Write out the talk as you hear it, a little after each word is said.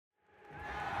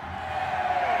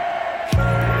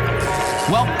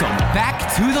Welcome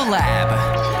back to the lab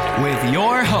with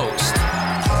your host,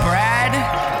 Brad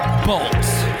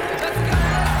Bolts.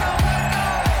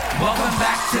 Welcome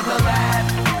back to the lab.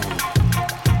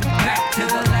 Back to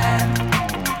the lab.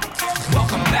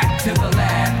 Welcome back to the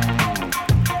lab.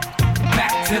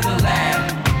 Back to the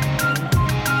lab.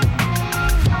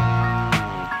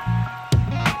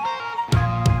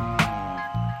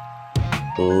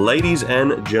 Ladies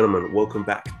and gentlemen, welcome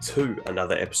back to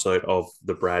another episode of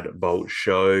the Brad Bolt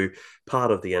Show,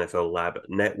 part of the NFL Lab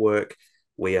Network.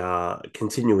 We are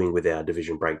continuing with our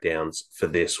division breakdowns for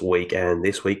this week, and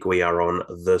this week we are on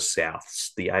the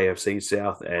Souths, the AFC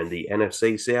South and the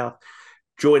NFC South.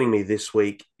 Joining me this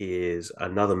week is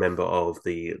another member of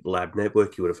the Lab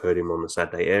Network. You would have heard him on the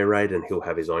Saturday Air Raid, and he'll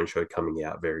have his own show coming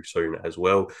out very soon as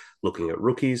well, looking at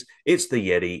rookies. It's the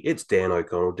Yeti. It's Dan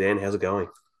O'Connell. Dan, how's it going?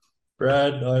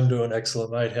 Brad, I'm doing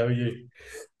excellent, mate. How are you?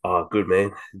 Oh, good,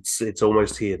 man. It's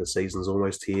almost here. The season's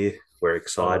almost here. We're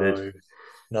excited.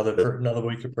 Another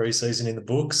week of preseason in the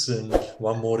books and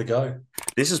one more to go.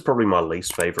 This is probably my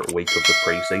least favorite week of the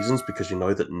preseasons because you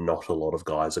know that not a lot of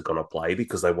guys are going to play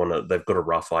because they've got a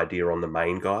rough idea on the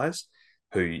main guys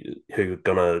who are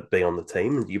going to be on the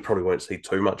team, and you probably won't see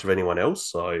too much of anyone else.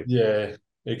 So yeah,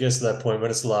 it gets to that point when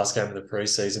it's the last game of the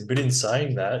preseason. But in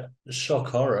saying that, shock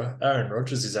horror, Aaron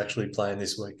Rodgers is actually playing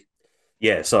this week.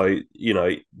 Yeah, so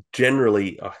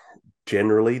generally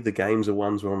the games are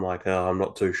ones where I'm like, oh, I'm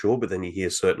not too sure, but then you hear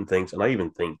certain things, and I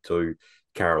even think too,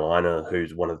 Carolina,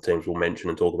 who's one of the teams we'll mention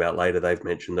and talk about later, they've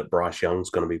mentioned that Bryce Young's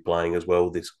going to be playing as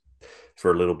well this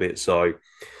for a little bit, so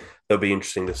that'll be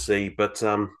interesting to see. But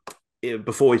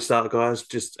before we start, guys,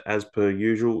 just as per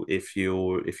usual, if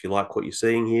you like what you're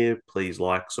seeing here, please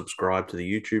like, subscribe to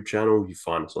the YouTube channel. You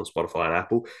find us on Spotify and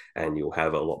Apple, and you'll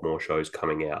have a lot more shows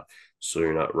coming out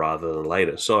sooner rather than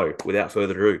later. So, without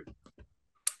further ado,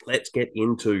 let's get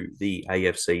into the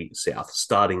AFC South,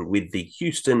 starting with the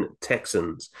Houston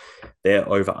Texans. Their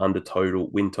over-under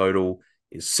win total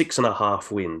is 6.5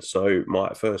 wins. So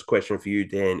my first question for you,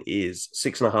 Dan, is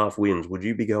 6.5 wins. Would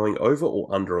you be going over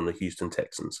or under on the Houston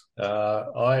Texans?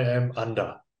 I am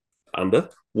under. Under?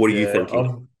 What are you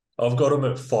thinking? I've got them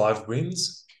at 5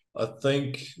 wins. I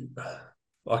think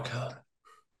I can't.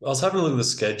 I was having a look at the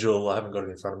schedule. I haven't got it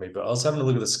in front of me, but I was having a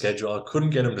look at the schedule. I couldn't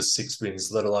get them to 6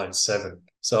 wins, let alone 7.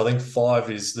 So I think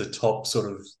 5 is the top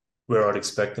sort of where I'd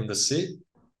expect them to sit.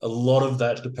 A lot of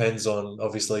that depends on,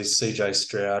 obviously, CJ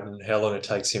Stroud and how long it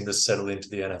takes him to settle into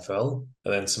the NFL,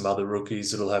 and then some other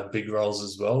rookies that'll have big roles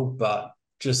as well. But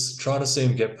just trying to see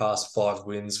him get past 5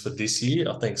 wins for this year,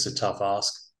 I think is a tough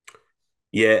ask.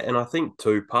 Yeah, and I think,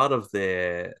 too, part of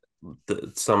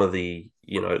some of the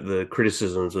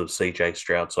criticisms of CJ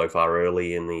Stroud so far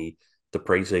early in the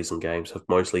preseason games have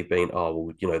mostly been,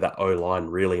 that O-line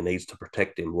really needs to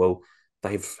protect him. Well,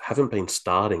 they haven't been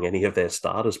starting any of their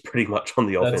starters pretty much on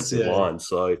the offensive line.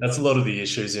 So that's a lot of the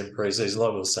issues in preseason.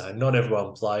 Like we were saying, not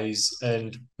everyone plays.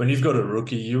 And when you've got a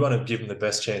rookie, you want to give them the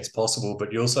best chance possible,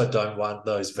 but you also don't want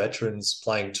those veterans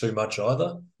playing too much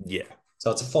either. Yeah.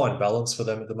 So it's a fine balance for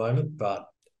them at the moment.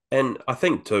 And I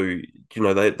think too,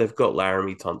 they've got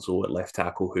Laramie Tunsil at left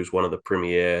tackle, who's one of the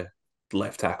premier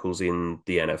left tackles in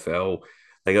the NFL.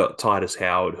 They got Titus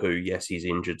Howard, who, yes, he's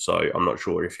injured, so I'm not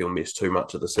sure if he'll miss too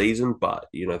much of the season, but,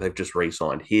 they've just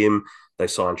re-signed him. They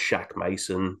signed Shaq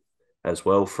Mason as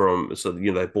well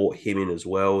they bought him in as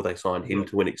well. They signed him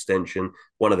to an extension.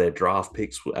 One of their draft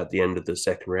picks at the end of the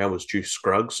second round was Juice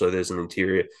Scruggs, so there's an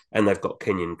interior, and they've got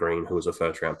Kenyon Green, who was a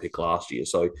first-round pick last year,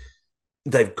 so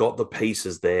they've got the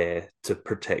pieces there to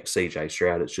protect CJ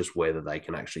Stroud. It's just whether they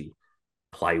can actually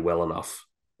play well enough.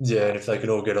 Yeah, and if they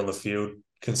can all get on the field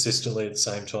consistently at the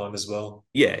same time as well.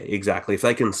 Yeah, exactly. If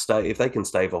they can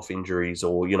stave off injuries,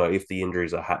 or if the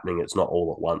injuries are happening, it's not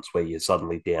all at once where you're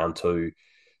suddenly down to,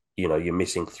 you're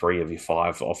missing 3 of your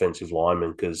 5 offensive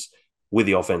linemen, because with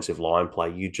the offensive line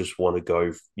play, you just want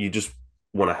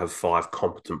to have 5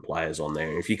 competent players on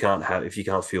there. If you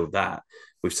can't field that,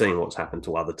 we've seen what's happened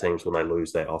to other teams when they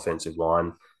lose their offensive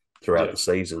line throughout the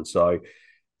season. So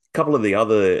a couple of the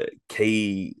other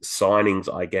key signings,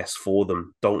 I guess, for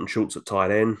them: Dalton Schultz at tight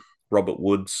end, Robert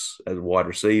Woods as wide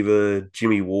receiver,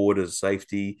 Jimmy Ward as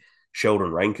safety,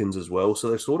 Sheldon Rankins as well. So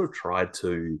they've sort of tried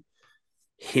to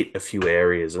hit a few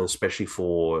areas, and especially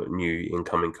for new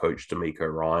incoming coach D'Amico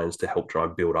Ryans to help try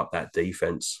and build up that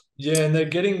defense. Yeah, and they're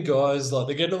getting guys, they're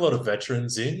getting a lot of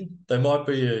veterans in. They might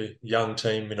be a young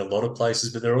team in a lot of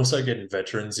places, but they're also getting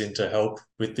veterans in to help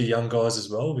with the young guys as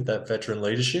well, with that veteran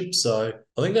leadership. So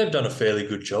I think they've done a fairly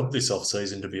good job this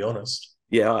offseason, to be honest.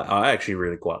 Yeah, I actually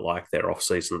really quite like their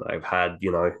offseason that they've had,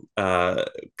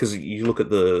 because you look at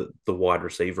the wide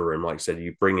receiver room, like I said,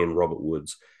 you bring in Robert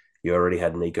Woods, You already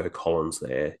had Nico Collins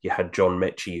there. You had John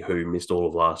Mechie, who missed all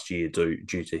of last year due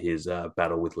to his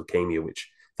battle with leukemia, which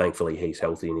thankfully he's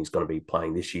healthy and he's going to be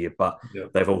playing this year. But Yeah.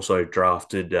 they've also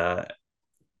drafted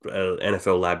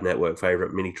NFL Lab Network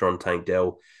favorite Minitron Tank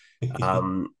Dell.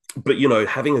 But,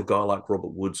 having a guy like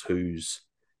Robert Woods who's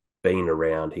been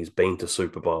around, he's been to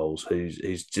Super Bowls,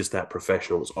 who's just that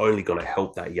professional, it's only going to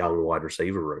help that young wide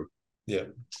receiver room. Yeah.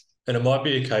 And it might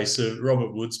be a case of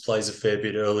Robert Woods plays a fair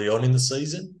bit early on in the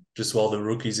season, just while the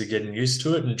rookies are getting used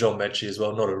to it. And John Mechie as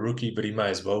well, not a rookie, but he may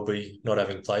as well be, not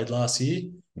having played last year.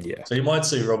 Yeah. So you might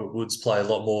see Robert Woods play a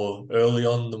lot more early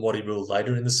on than what he will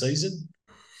later in the season,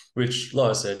 which,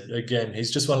 like I said, again,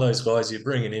 he's just one of those guys you're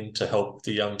bringing in to help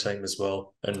the young team as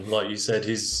well. And like you said,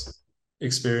 his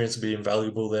experience will be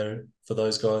invaluable there for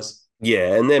those guys.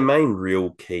 Yeah, and their main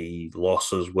real key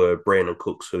losses were Brandon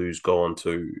Cooks, who's gone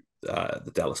to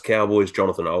the Dallas Cowboys,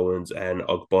 Jonathan Owens, and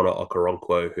Ogbonna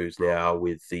Okoronkwo, who's now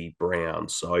with the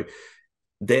Browns. So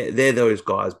they're those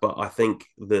guys. But I think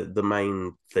the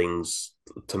main things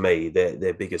to me,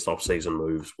 their biggest off-season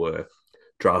moves were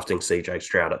drafting CJ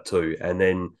Stroud at 2 and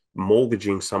then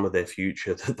mortgaging some of their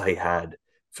future that they had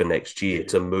for next year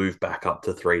to move back up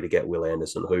to 3 to get Will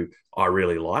Anderson, who I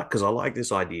really like, because I like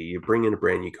this idea. You bring in a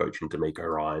brand new coach in D'Amico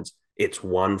Ryans. It's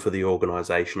one for the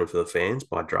organization and for the fans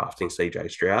by drafting CJ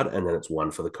Stroud, and then it's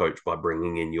one for the coach by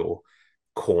bringing in your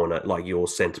corner, like your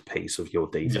centerpiece of your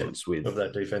defense of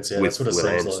that defense. Yeah, with that's what it Will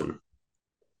seems Anderson. like.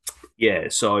 Yeah,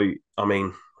 so I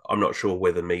mean, I'm not sure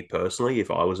whether me personally, if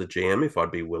I was a GM, if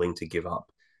I'd be willing to give up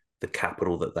the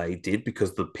capital that they did,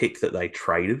 because the pick that they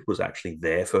traded was actually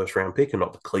their first round pick and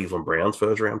not the Cleveland Browns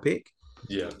first round pick.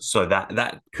 Yeah. So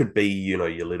that could be,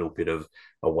 your little bit of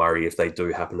a worry if they do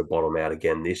happen to bottom out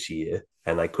again this year,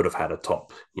 and they could have had a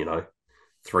top,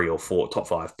 3 or 4, top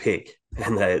 5 pick,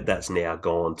 and that's now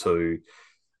gone to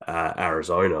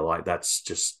Arizona. Like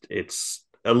it's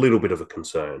a little bit of a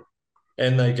concern.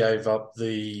 And they gave up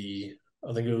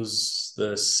I think it was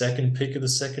the second pick of the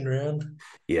second round.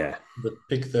 Yeah. The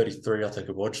pick 33, I think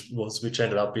it was, which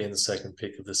ended up being the second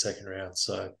pick of the second round.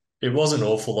 So it was an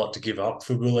awful lot to give up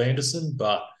for Will Anderson,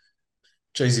 but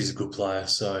geez, he's a good player.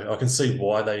 So I can see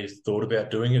why they thought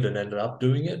about doing it and ended up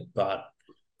doing it. But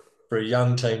for a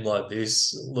young team like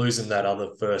this, losing that other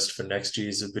first for next year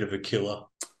is a bit of a killer.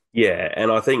 Yeah,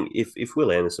 and I think if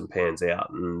Will Anderson pans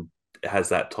out and has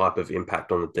that type of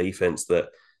impact on the defense that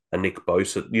a Nick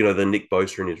Bosa, the Nick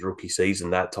Bosa in his rookie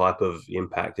season, that type of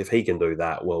impact, if he can do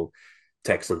that, well,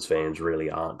 Texans fans really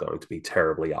aren't going to be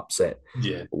terribly upset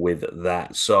with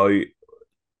that. So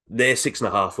their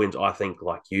 6.5 wins, I think,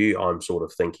 like you, I'm sort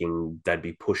of thinking they'd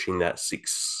be pushing that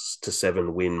 6 to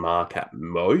 7 win mark at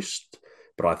most.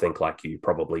 But I think, like you,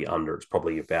 probably under. It's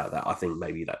probably about that. I think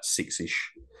maybe that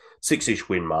six-ish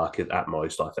win mark at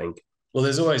most, I think. Well,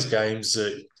 there's always games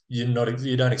that you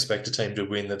don't expect a team to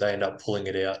win that they end up pulling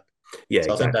it out. Yeah,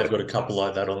 so exactly. I think they've got a couple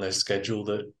like that on their schedule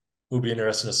that will be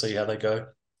interesting to see how they go.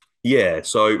 Yeah,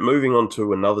 so moving on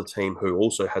to another team who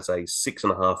also has a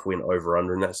 6.5 win over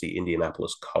under, and that's the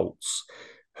Indianapolis Colts,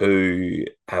 who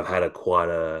have had quite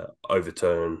a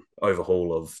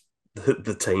overhaul of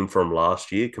the team from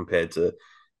last year compared to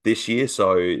this year.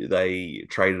 So they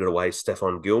traded away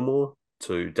Stephon Gilmore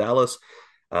to Dallas.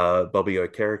 Bobby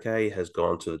Okereke has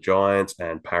gone to the Giants,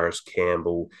 and Paris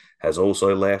Campbell has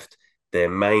also left. Their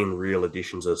main real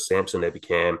additions are Samson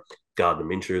Ebicam, Gardner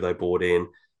Minshew they brought in.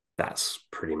 That's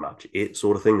pretty much it,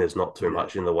 sort of thing. There's not too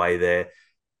much in the way there.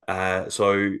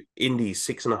 So Indy's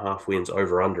 6.5 wins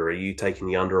over under. Are you taking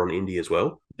the under on Indy as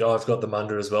well? Yeah, I've got them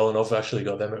under as well, and I've actually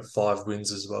got them at 5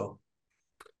 wins as well.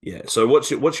 Yeah. So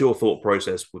what's your thought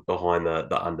process behind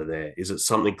the under there? Is it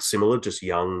something similar, just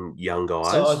young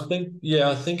guys? So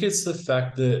I think it's the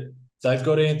fact that they've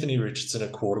got Anthony Richardson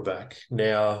at quarterback.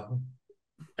 Now,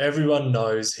 everyone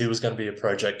knows he was going to be a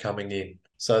project coming in.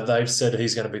 So they've said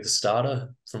he's going to be the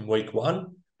starter from week 1.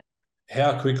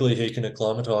 How quickly he can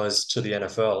acclimatise to the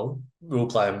NFL will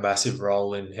play a massive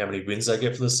role in how many wins they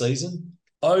get for the season.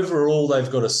 Overall, they've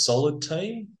got a solid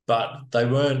team, but they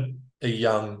weren't a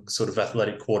young sort of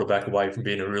athletic quarterback away from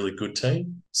being a really good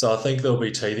team. So I think there'll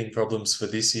be teething problems for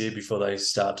this year before they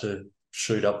start to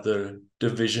shoot up the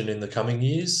division in the coming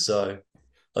years. So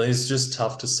I think it's just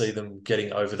tough to see them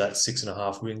getting over that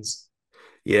 6.5 wins.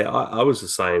 Yeah, I was the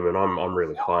same, and I'm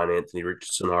really high on Anthony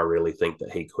Richardson. I really think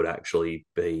that he could actually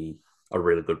be a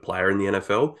really good player in the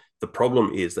NFL. The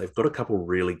problem is they've got a couple of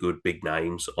really good big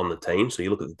names on the team. So you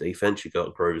look at the defense, you've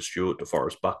got Grover Stewart,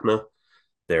 DeForest Buckner.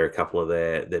 They're a couple of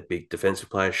their big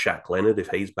defensive players. Shaq Leonard, if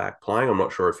he's back playing, I'm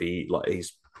not sure if he's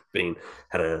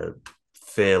had a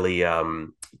fairly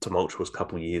tumultuous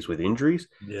couple of years with injuries.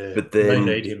 Yeah, But and they then,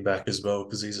 need him back as well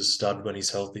because he's a stud when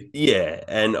he's healthy. yeah,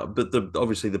 and but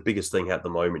obviously the biggest thing at the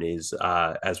moment is,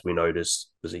 as we noticed,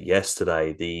 was it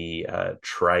yesterday, the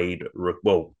trade,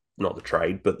 well, not the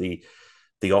trade, but the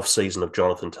off season of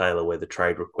Jonathan Taylor, where the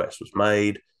trade request was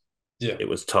made. Yeah. It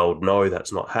was told, no,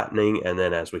 that's not happening. And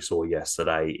then, as we saw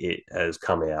yesterday, it has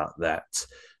come out that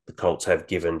the Colts have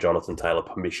given Jonathan Taylor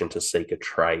permission to seek a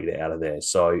trade out of there.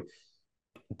 So,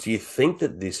 do you think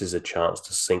that this is a chance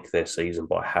to sink their season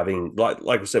by having, like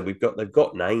I said, they've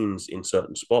got names in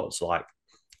certain spots like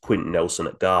Quentin Nelson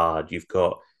at guard. You've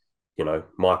got,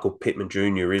 Michael Pittman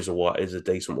Jr. is a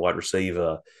decent wide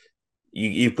receiver.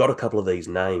 You've got a couple of these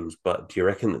names, but do you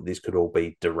reckon that this could all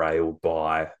be derailed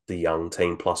by the young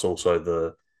team, plus also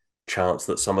the chance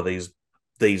that some of these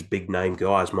big name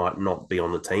guys might not be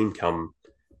on the team come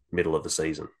middle of the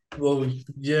season? Well,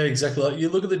 yeah, exactly. Like you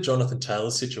look at the Jonathan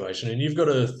Taylor situation, and you've got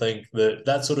to think that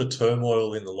that sort of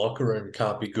turmoil in the locker room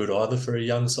can't be good either for a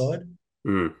young side.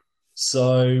 Mm.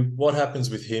 So, what happens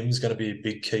with him is going to be a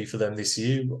big key for them this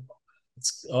year.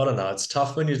 I don't know. It's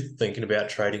tough when you're thinking about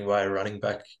trading away a running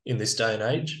back in this day and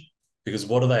age because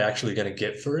what are they actually going to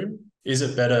get for him? Is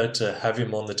it better to have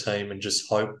him on the team and just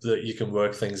hope that you can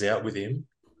work things out with him?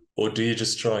 Or do you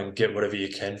just try and get whatever you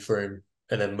can for him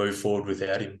and then move forward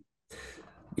without him?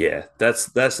 Yeah, that's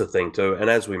the thing too. And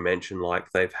as we mentioned, like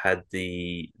they've had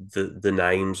the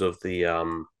names of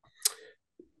the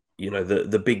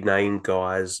big name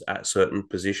guys at certain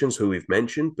positions who we've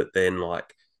mentioned, but then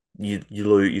like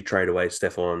you trade away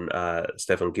Stefan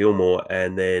Gilmore,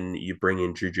 and then you bring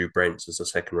in Juju Brents as a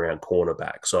second round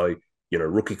cornerback. So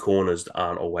rookie corners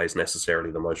aren't always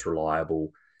necessarily the most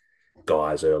reliable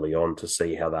guys early on to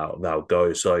see how they'll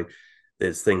go. So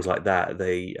there's things like that.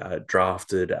 They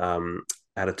drafted Adatomwa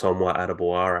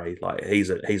Adebaware. Like he's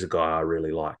a guy I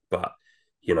really like, but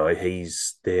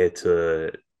he's there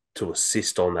to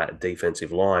assist on that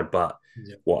defensive line. But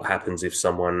Yeah. what happens if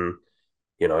you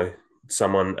know,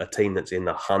 a team that's in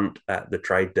the hunt at the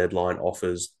trade deadline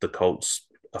offers the Colts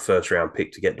a first round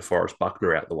pick to get DeForest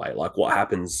Buckner out the way? Like what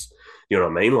happens? You know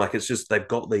what I mean? Like it's just they've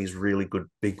got these really good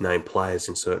big name players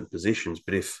in certain positions,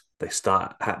 but if they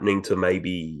start happening to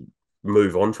maybe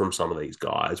move on from some of these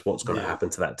guys, what's going to Yeah. happen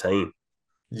to that team?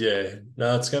 Yeah.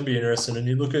 No, it's going to be interesting. And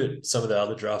you look at some of the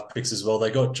other draft picks as well.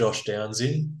 They got Josh Downs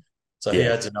in. So he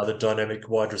Yeah, adds another dynamic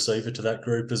wide receiver to that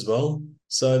group as well.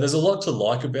 So there's a lot to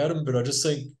like about him, but I just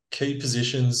think key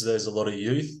positions, there's a lot of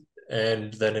youth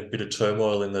and then a bit of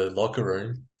turmoil in the locker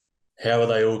room. How are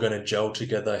they all going to gel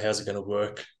together? How's it going to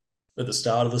work at the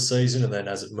start of the season and then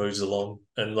as it moves along?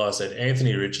 And like I said,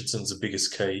 Anthony Richardson's the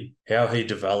biggest key. How he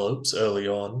develops early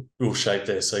on will shape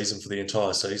their season for the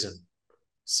entire season.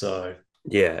 So,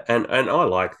 yeah, and I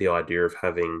like the idea of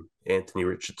having Anthony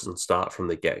Richardson start from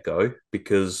the get go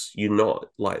because you're not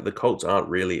like the Colts aren't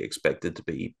really expected to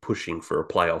be pushing for a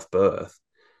playoff berth.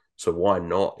 So why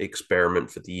not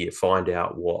experiment for the year? Find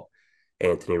out what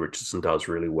Anthony Richardson does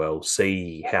really well.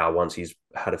 See how once he's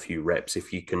had a few reps,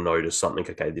 if you can notice something,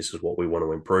 okay, this is what we want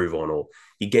to improve on, or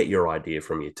you get your idea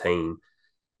from your team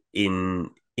in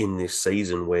this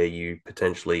season where you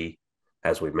potentially,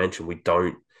 as we've mentioned,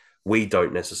 we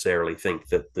don't necessarily think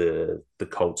that the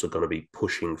Colts are going to be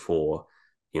pushing for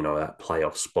that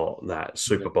playoff spot, that yeah,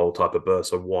 Super Bowl type of berth.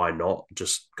 So why not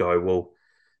just go? Well,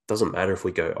 doesn't matter if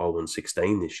we go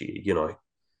 0-16 this year.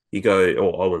 You go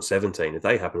or 0-17. If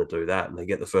they happen to do that and they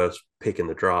get the first pick in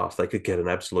the draft, they could get an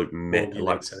absolute well,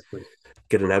 yeah, exactly.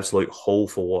 get an absolute haul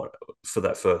for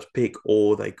that first pick,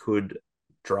 or they could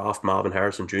draft Marvin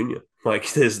Harrison Jr.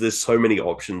 Like there's so many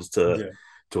options to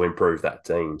Yeah. improve that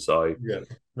team. So Yeah,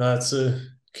 no, it's a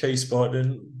key spot.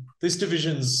 And this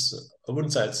division's, I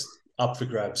wouldn't say it's up for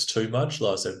grabs too much.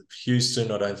 Like I said,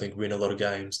 Houston, I don't think win a lot of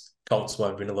games. Colts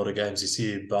won't win a lot of games this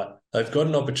year, but they've got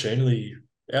an opportunity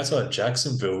outside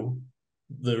Jacksonville.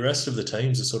 The rest of the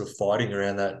teams are sort of fighting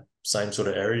around that same sort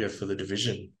of area for the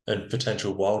division and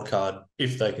potential wild card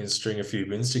if they can string a few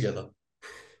wins together.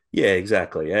 yeah,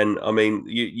 exactly. And I mean,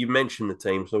 you mentioned the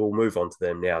team, so we'll move on to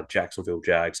them now. Jacksonville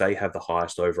Jags, they have the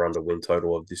highest over under win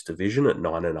total of this division at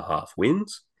 9.5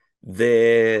 wins.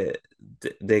 Their,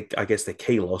 I guess their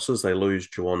key losses, they lose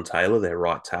Juwan Taylor, their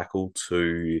right tackle,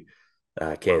 to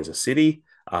Kansas City.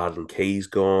 Arden Key's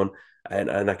gone.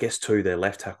 And I guess too, their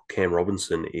left tackle Cam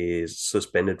Robinson is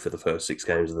suspended for the first 6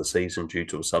 games of the season due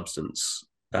to a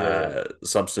Yeah,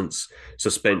 substance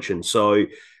suspension. So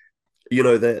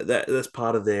that's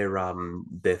part of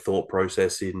their thought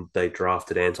process. In they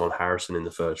drafted Anton Harrison in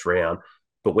the first round,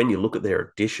 but when you look at their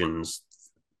additions,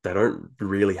 they don't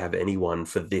really have anyone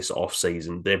for this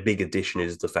offseason. Their big addition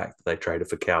is the fact that they traded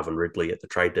for Calvin Ridley at the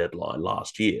trade deadline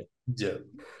last year. Yeah.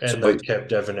 So And they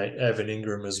kept Evan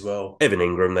Ingram as well. Evan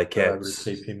Ingram, they They're kept. able to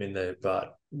keep him in there.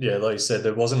 But yeah, like you said,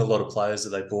 there wasn't a lot of players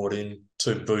that they brought in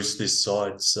to boost this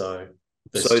side. So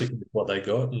they're So sticking with what they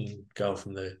got and going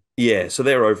from there. yeah, so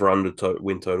they're over under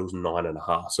win totals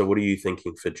 9.5. So what are you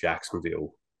thinking for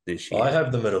Jacksonville this I year?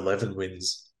 have them at 11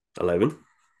 wins. 11.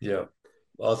 Yeah.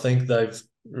 I think they've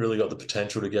really got the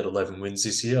potential to get 11 wins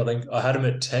this year. I think I had them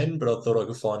at 10, but I thought I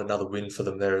could find another win for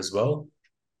them there as well.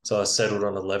 So I settled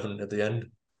on 11 at the end.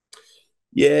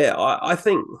 Yeah, I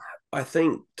think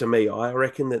to me, I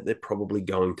reckon that they're probably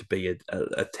going to be a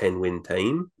 10-win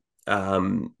team.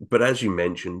 But as you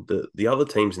mentioned, the other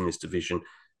teams in this division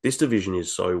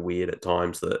is so weird at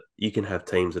times that you can have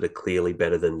teams that are clearly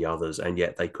better than the others, and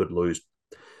yet they could lose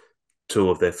two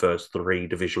of their first three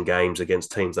division games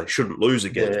against teams they shouldn't lose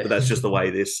against. Yeah. But that's just the way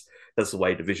that's the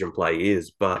way division play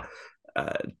is. But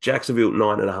Jacksonville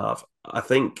 9.5. I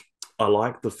think I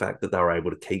like the fact that they were able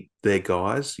to keep their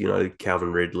guys. Bring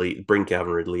Calvin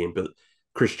Ridley in, but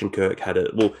Christian Kirk had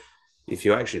it. Well, if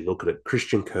you actually look at it,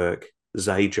 Christian Kirk,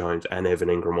 Zay Jones, and Evan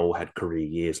Ingram all had career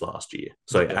years last year.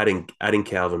 So Yeah. adding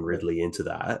Calvin Ridley into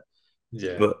that,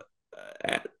 Yeah. but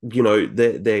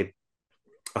they're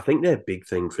I think their big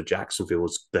thing for Jacksonville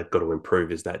is they've got to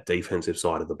improve is that defensive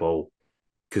side of the ball.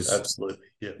 Because Absolutely.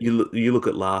 Yeah. you look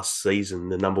at last season,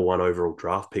 the number one overall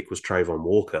draft pick was Trayvon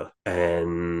Walker,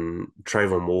 and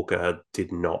Trayvon Walker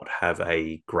did not have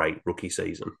a great rookie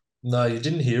season. No, you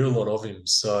didn't hear a lot of him.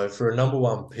 So for a number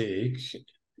one pick,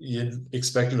 you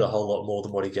expected a whole lot more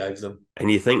than what he gave them. And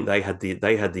you think they had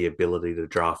the ability to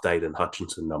draft Aiden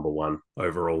Hutchinson number one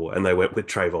overall, and they went with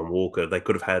Trayvon Walker. They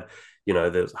could have had,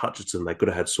 there's Hutchinson. They could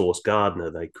have had Sauce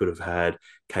Gardner. They could have had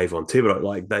Kayvon Thibodeau.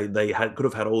 Like could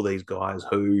have had all these guys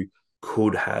who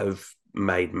could have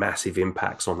made massive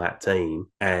impacts on that team,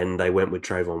 and they went with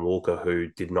Trayvon Walker, who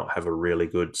did not have a really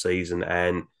good season.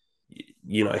 And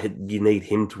you need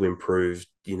him to improve.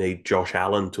 You need Josh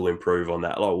Allen to improve on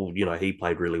that. Well, he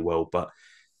played really well, but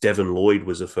Devin Lloyd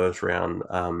was a first round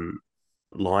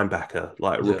linebacker,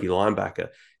 like Yeah. rookie linebacker.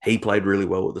 He played really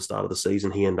well at the start of the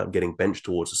season. He ended up getting benched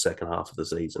towards the second half of the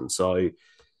season. So,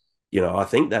 I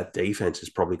think that defense is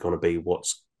probably going to be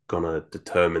what's going to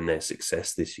determine their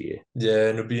success this year. Yeah,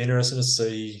 and it'll be interesting to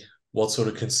see what sort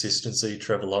of consistency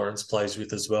Trevor Lawrence plays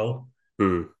with as well.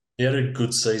 Hmm. He had a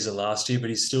good season last year, but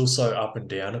he's still so up and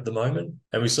down at the moment.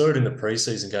 And we saw it in the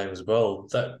preseason game as well.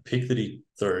 That pick that he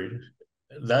threw,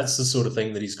 that's the sort of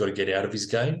thing that he's got to get out of his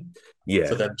game for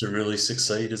Yeah. them to really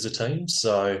succeed as a team.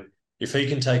 So if he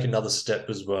can take another step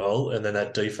as well, and then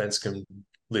that defense can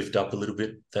lift up a little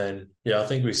bit, then yeah, I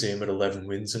think we see him at 11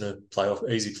 wins and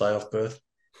easy playoff berth.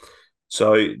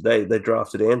 So they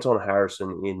drafted Anton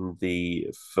Harrison in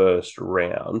the first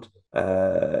round.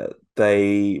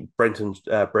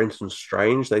 Brenton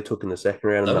Strange they took in the second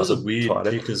round. That was Another a weird tight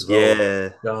end. pick as well, Yeah,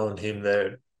 going him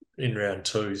there in round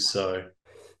two. So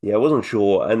yeah, I wasn't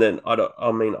sure. And then I don't.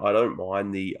 I mean, I don't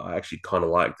mind the. I actually kind of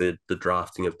like the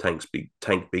drafting of Tank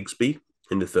Bigsby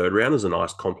in the third round as a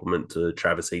nice compliment to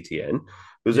Travis Etienne.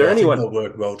 Was there yeah, I think anyone? they'll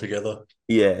work well together.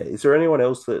 Yeah, is there anyone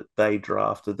else that they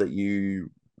drafted that you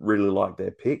really like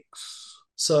their picks?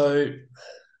 So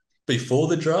before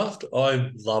the draft,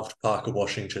 I loved Parker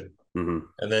Washington. Mm-hmm.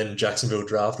 And then Jacksonville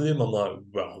drafted him. I'm like,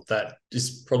 well, that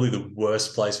is probably the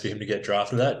worst place for him to get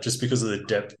drafted at just because of the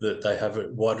depth that they have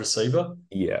at wide receiver.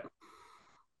 Yeah,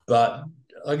 But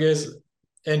I guess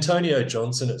Antonio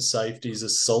Johnson at safety is a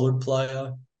solid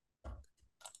player.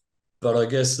 But I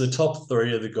guess the top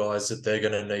three are the guys that they're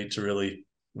going to need to really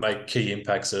make key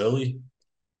impacts early.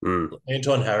 mm.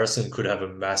 Anton Harrison could have a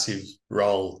massive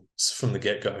role from the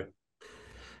get-go.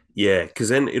 Yeah, because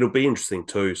then it'll be interesting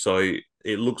too. So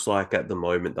it looks like at the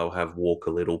moment they'll have Walker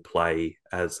Little play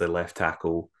as their left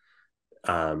tackle,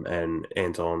 and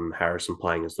Anton Harrison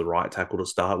playing as the right tackle to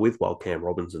start with while Cam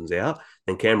Robinson's out.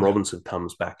 And Cam Yeah. Robinson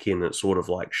comes back in. It's sort of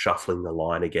like shuffling the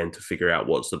line again to figure out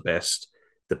what's the best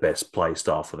play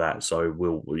style for that. So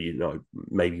we'll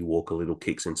maybe Walker Little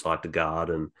kicks inside the guard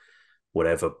and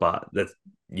whatever. But that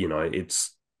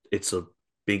it's a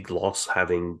big loss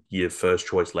having your first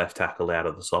choice left tackle out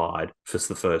of the side for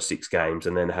the first 6 games,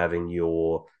 and then having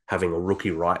a rookie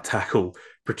right tackle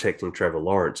protecting Trevor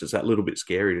Lawrence. It's that little bit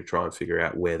scary to try and figure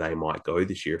out where they might go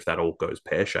this year if that all goes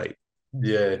pear shaped.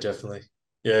 Yeah, definitely.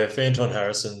 Yeah, if Anton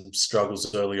Harrison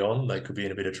struggles early on, they could be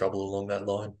in a bit of trouble along that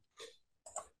line.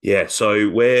 Yeah, so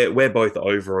we're both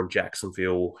over on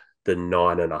Jacksonville, the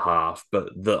 9.5, but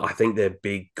I think their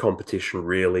big competition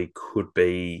really could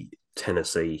be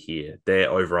Tennessee here. Their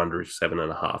over under is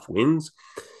 7.5 wins.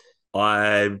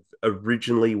 I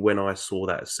originally, when I saw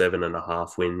that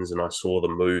 7.5 wins and I saw the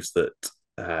moves that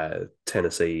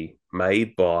Tennessee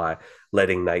made by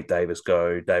letting Nate Davis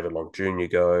go, David Long Jr.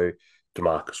 go,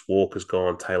 Demarcus Walker's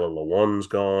gone, Taylor Lewan's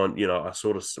gone. I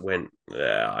sort of went,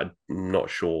 I'm not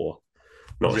sure.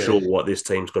 Not Yeah, sure what this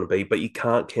team's going to be, but you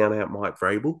can't count out Mike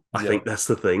Vrabel. I yeah, think that's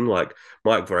the thing. Like,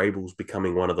 Mike Vrabel's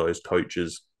becoming one of those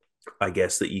coaches, I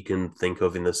guess, that you can think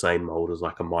of in the same mold as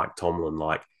like a Mike Tomlin.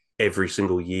 Like, every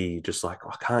single year, you're just like,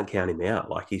 I can't count him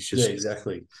out. Like, yeah,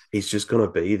 exactly. he's just going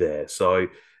to be there. So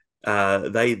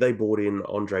they brought in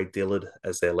Andre Dillard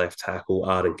as their left tackle,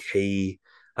 Arden Key,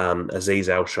 Aziz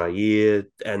Al Shair,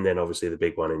 and then obviously the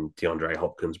big one in DeAndre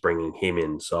Hopkins, bringing him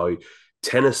in. So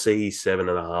Tennessee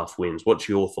 7.5 wins. What's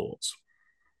your thoughts?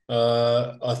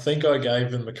 I think I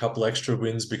gave them a couple extra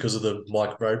wins because of the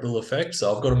Mike Vrabel effect.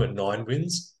 So I've got them at 9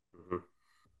 wins. Mhm.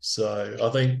 So I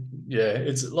think, yeah,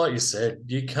 it's like you said,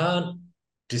 you can't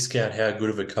discount how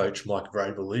good of a coach Mike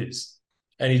Vrabel is.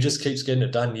 And he just keeps getting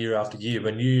it done year after year.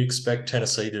 When you expect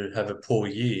Tennessee to have a poor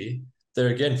year, they're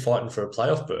again fighting for a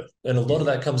playoff berth. And a lot of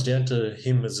Yeah. that comes down to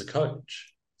him as a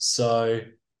coach. So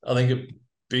I think a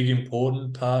big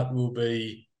important part will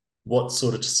be what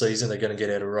sort of season they're going to get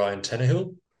out of Ryan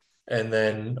Tannehill. And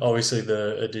then obviously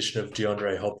the addition of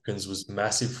DeAndre Hopkins was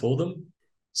massive for them.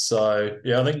 So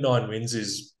yeah, I think 9 wins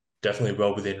is definitely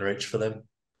well within reach for them.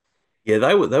 Yeah,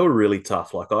 they were really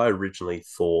tough. Like, I originally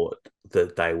thought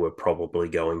that they were probably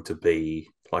going to be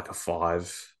like a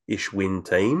 5-ish win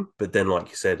team, but then, like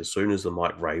you said, as soon as the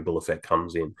Mike Vrabel effect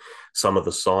comes in, some of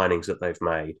the signings that they've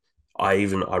made, I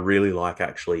really like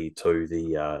actually to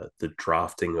the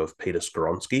drafting of Peter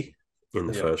Skoronsky in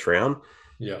the Yeah, first round.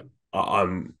 yeah,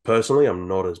 I'm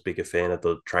not as big a fan of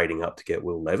the trading up to get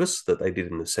Will Levis that they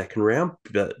did in the second round,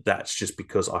 but that's just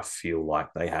because I feel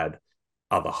like they had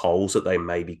other holes that they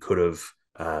maybe could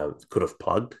have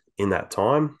plugged in that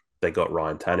time. They got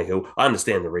Ryan Tannehill. I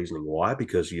understand the reasoning why,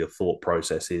 because your thought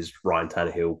process is Ryan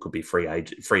Tannehill could be free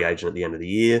agent at the end of the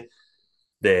year.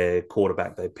 Their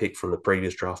quarterback they picked from the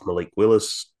previous draft, Malik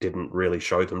Willis, didn't really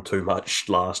show them too much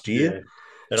last year. yeah.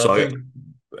 And I So, think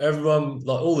everyone,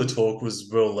 like all the talk was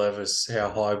Will Levis, how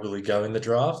high will he go in the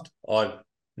draft? I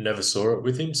never saw it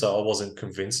with him, so I wasn't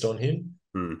convinced on him.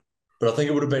 hmm, But I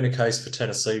think it would have been a case for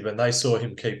Tennessee when they saw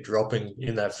him keep dropping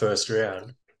in that first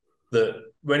round, that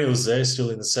when he was there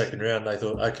still in the second round, they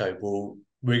thought, okay, well,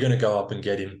 we're going to go up and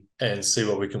get him and see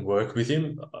what we can work with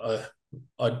him.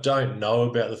 I don't know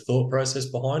about the thought process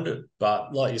behind it,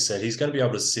 but like you said, he's going to be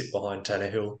able to sit behind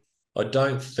Tannehill. I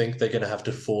don't think they're going to have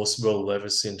to force Will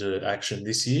Levis into action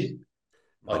this year,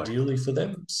 no. ideally for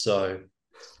them. So,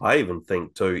 I even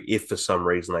think too, if for some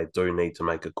reason they do need to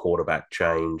make a quarterback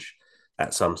change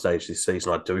at some stage this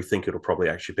season, I do think it'll probably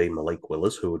actually be Malik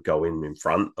Willis who would go in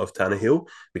front of Tannehill,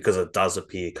 because it does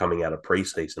appear coming out of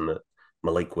preseason that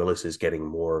Malik Willis is getting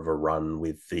more of a run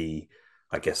with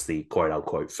I guess, the quote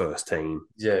unquote first team.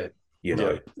 yeah, You yeah,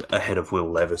 know, ahead of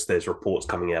Will Levis. There's reports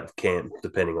coming out of camp,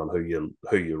 depending on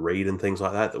who you read and things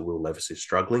like that, that Will Levis is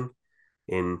struggling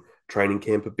in training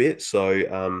camp a bit.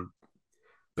 So,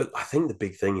 but I think the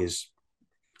big thing is,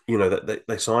 that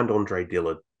they signed Andre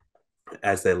Dillard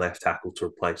as their left tackle to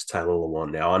replace Taylor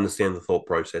Lewan. Now, I understand the thought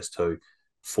process too.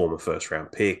 Former first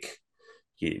round pick,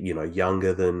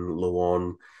 younger than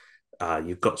Lewan.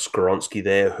 You've got Skoronsky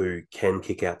there who can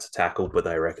kick out to tackle, but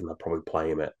they reckon they'll probably play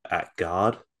him at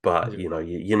guard. But, yeah,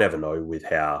 you never know with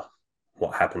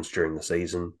what happens during the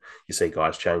season. You see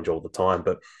guys change all the time,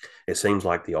 but it seems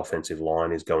like the offensive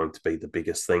line is going to be the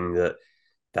biggest thing that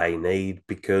they need,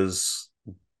 because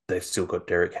they've still got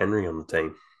Derrick Henry on the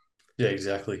team. yeah,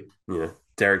 exactly.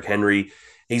 Derrick Henry,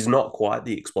 he's not quite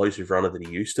the explosive runner that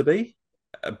he used to be,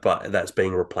 but that's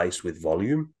being replaced with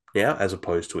volume now as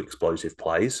opposed to explosive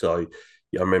plays. So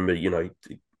I remember, you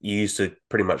used to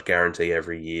pretty much guarantee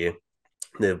every year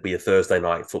there'll be a Thursday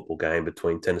night football game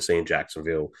between Tennessee and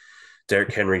Jacksonville.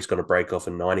 Derrick Henry's going to break off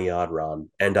a 90-yard run,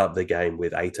 end up the game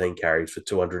with 18 carries for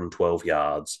 212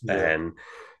 yards, Yeah, and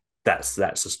that's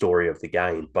the story of the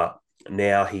game. But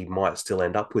now he might still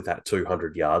end up with that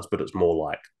 200 yards, but it's more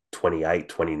like 28,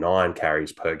 29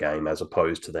 carries per game as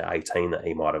opposed to the 18 that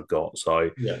he might have got. So,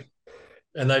 yeah.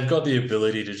 And they've got the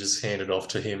ability to just hand it off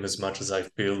to him as much as they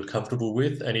feel comfortable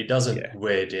with, and he doesn't yeah,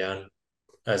 wear down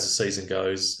as the season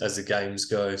goes, as the games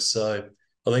go. So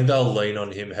I think they'll lean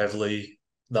on him heavily.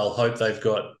 They'll hope they've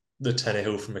got the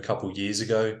Tannehill from a couple of years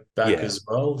ago back yeah. as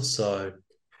well. So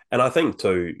And I think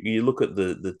too, you look at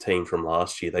the team from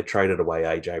last year, they traded away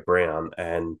AJ Brown,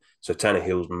 and so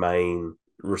Tannehill's main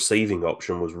receiving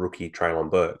option was rookie Traylon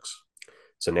Burks.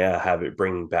 So now have it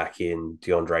bringing back in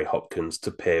DeAndre Hopkins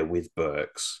to pair with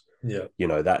Burks. yeah,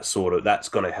 That's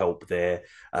going to help there.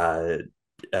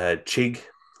 Chig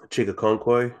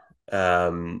Okonkwo,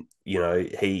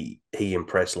 he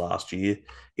impressed last year.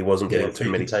 He wasn't Yeah, getting if too he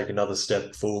can many. take another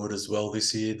step forward as well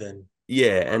this year, then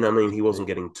Yeah, and I mean he wasn't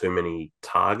getting too many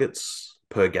targets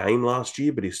per game last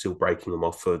year, but he's still breaking them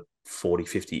off for 40,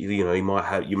 50. You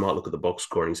might look at the box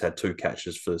score and he's had 2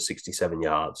 catches for 67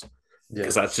 yards yeah.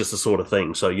 because that's just the sort of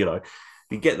thing. So, you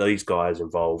get these guys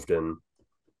involved and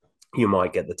you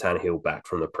might get the Tannehill back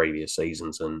from the previous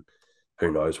seasons, and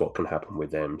who knows what can happen with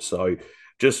them. So,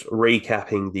 just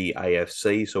recapping the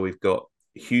AFC. So, we've got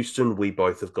Houston. We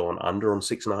both have gone under on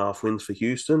 6.5 wins for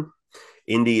Houston.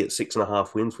 Indy at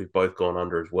 6.5 wins. We've both gone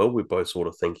under as well. We're both sort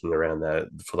of thinking around that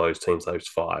for those teams, those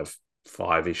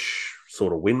five-ish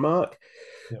sort of win mark.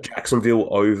 Yep. Jacksonville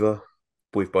over.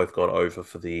 We've both gone over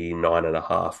for the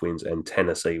 9.5 wins, and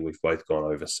Tennessee, we've both gone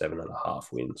over 7.5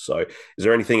 wins. So, is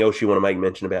there anything else you want to make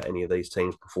mention about any of these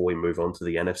teams before we move on to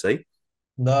the NFC?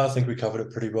 No, I think we covered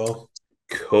it pretty well.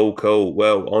 Cool, cool.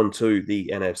 Well, on to the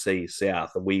NFC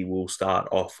South. We will start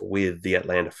off with the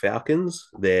Atlanta Falcons.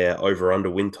 Their over under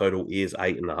win total is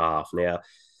 8.5. Now,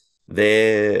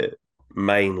 their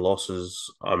main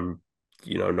losses, I'm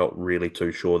not really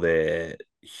too sure they're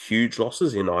huge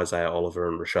losses in Isaiah Oliver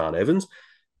and Rashaan Evans.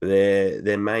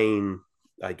 Their main,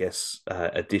 I guess,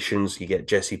 additions, you get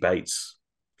Jesse Bates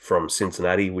from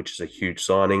Cincinnati, which is a huge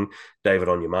signing. David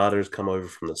Onyemata has come over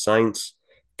from the Saints.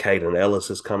 Caden Ellis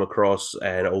has come across,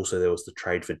 and also there was the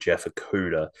trade for Jeff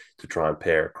Okuda to try and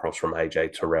pair across from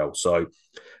AJ Terrell. So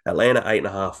Atlanta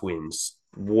 8.5 wins.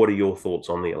 What are your thoughts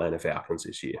on the Atlanta Falcons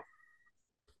this year?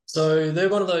 So they're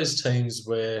one of those teams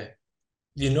where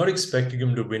you're not expecting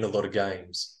them to win a lot of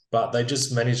games, but they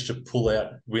just manage to pull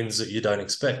out wins that you don't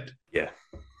expect. Yeah.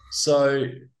 So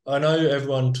I know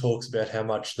everyone talks about how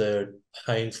much they're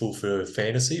painful for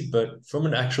fantasy, but from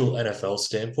an actual NFL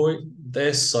standpoint,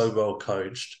 they're so well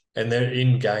coached and they're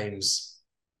in games,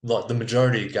 like the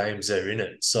majority of games they're in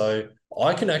it. So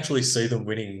I can actually see them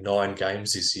winning 9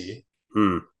 games this year.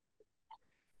 Hmm.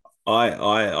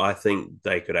 I think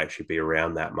they could actually be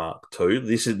around that mark too.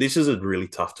 This is a really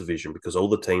tough division because all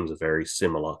the teams are very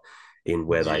similar in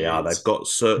where they Yeah, are. They've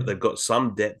got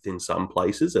some depth in some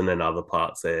places, and then other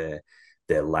parts they're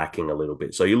lacking a little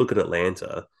bit. So you look at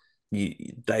Atlanta,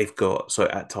 they've got so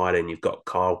at tight end you've got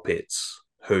Kyle Pitts,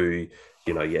 who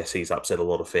yes he's upset a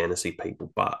lot of fantasy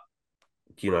people, but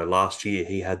last year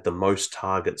he had the most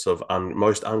targets of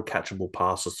most uncatchable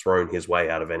passes thrown his way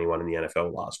out of anyone in the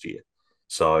NFL last year.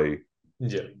 So,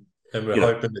 yeah. And we're you know,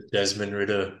 hoping that Desmond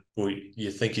Ridder, well,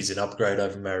 you think he's an upgrade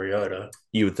over Mariota,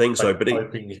 you would think so, but but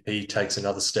hoping he takes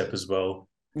another step as well.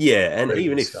 yeah, and Being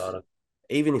even a if starter.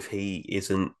 even if he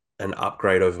isn't an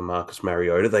upgrade over Marcus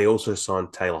Mariota, they also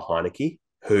signed Taylor Heineke,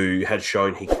 who had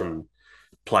shown he can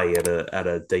play at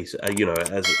a decent,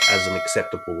 as an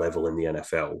acceptable level in the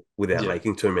NFL without Yeah.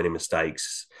 making too many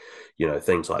mistakes,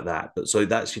 things like that. But so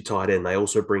that's your tight end. They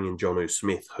also bring in Jonnu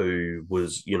Smith, who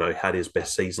was, had his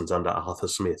best seasons under Arthur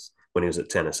Smith when he was at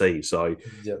Tennessee. So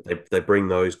Yep. they bring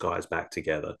those guys back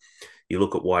together. You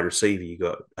look at wide receiver, you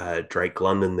got Drake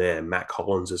London there. Matt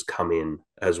Collins has come in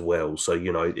as well. So,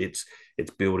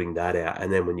 it's building that out.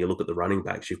 And then when you look at the running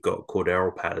backs, you've got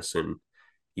Cordero Patterson,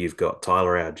 you've got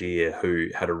Tyler Algier, who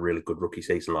had a really good rookie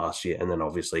season last year, and then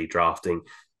obviously drafting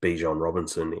Bijan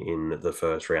Robinson in the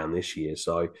first round this year.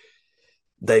 So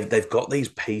they've got these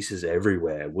pieces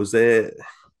everywhere. Was there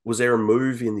a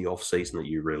move in the offseason that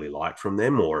you really liked from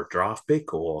them, or a draft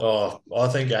pick, or Oh, I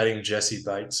think adding Jesse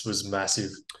Bates was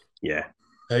massive. yeah,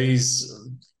 He's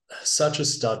such a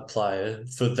stud player.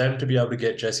 For them to be able to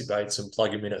get Jesse Bates and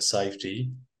plug him in at safety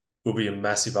will be a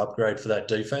massive upgrade for that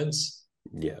defense.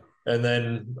 yeah, And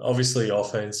then obviously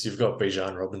offense, you've got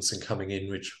Bijan Robinson coming in,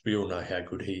 which we all know how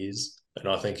good he is. And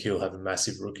I think he'll have a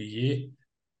massive rookie year.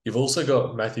 You've also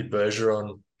got Matthew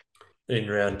Bergeron in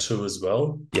round 2 as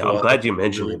well, yeah. who I'm I think glad you will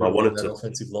mentioned really him. I build in wanted that to,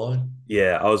 offensive line.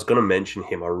 yeah, I was going to mention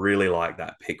him. I really like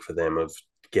that pick for them of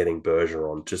getting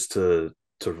Bergeron just to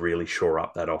really shore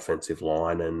up that offensive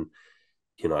line. And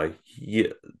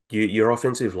your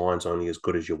offensive line's only as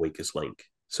good as your weakest link.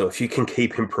 So if you can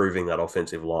keep improving that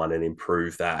offensive line and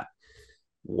improve that,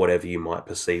 whatever you might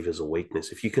perceive as a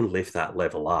weakness, if you can lift that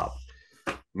level up,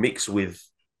 mix with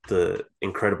the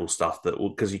incredible stuff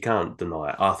because you can't deny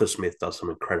it, Arthur Smith does some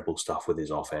incredible stuff with his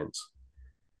offense.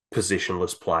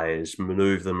 Positionless players,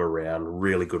 maneuver them around,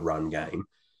 really good run game.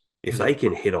 If Yeah. they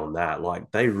can hit on that,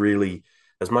 like they really,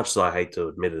 as much as I hate to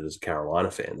admit it as a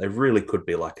Carolina fan, they really could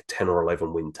be like a 10 or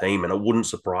 11 win team, and it wouldn't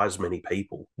surprise many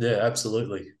people. Yeah,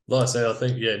 absolutely. Like I said, I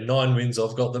think, 9 wins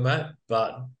I've got them at,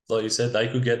 but like you said, they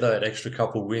could get that extra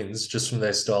couple wins just from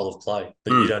their style of play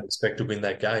that you Mm. don't expect to win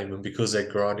that game. And because they're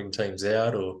grinding teams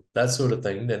out or that sort of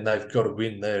thing, then they've got to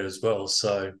win there as well.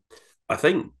 So, I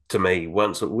think to me,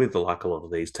 once with like a lot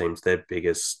of these teams, their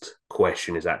biggest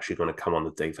question is actually going to come on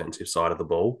the defensive side of the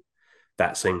ball.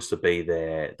 That seems to be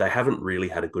their. They haven't really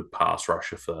had a good pass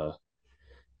rusher for,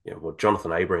 well,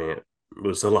 Jonathan Abraham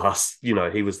was the last.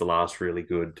 He was the last really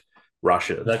good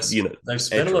rusher. They've they've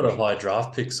spent Edge a lot of rusher. high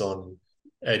draft picks on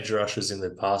edge rushers in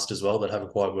the past as well that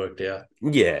haven't quite worked out.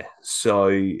 Yeah. So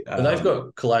But they've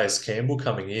got Calais Campbell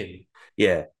coming in.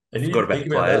 yeah, And you forgot didn't about think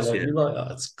the about that. players. Like, Yeah, you're like,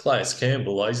 oh, it's Calais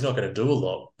Campbell. Like, he's not going to do a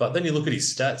lot. But then you look at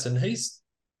his stats and he's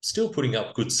still putting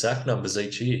up good sack numbers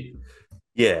each year.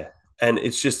 yeah. And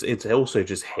it's also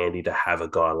just handy to have a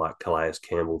guy like Calais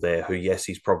Campbell there, who, yes,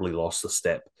 he's probably lost a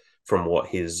step from what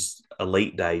his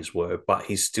elite days were, but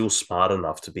he's still smart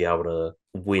enough to be able to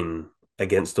win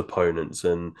against opponents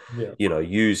and, Yeah.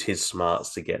 use his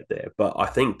smarts to get there. But I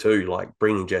think too, like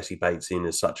bringing Jesse Bates in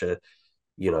is such a,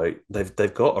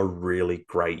 they've got a really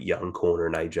great young corner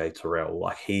in AJ Terrell.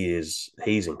 Like he's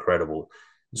incredible.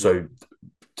 Yeah. So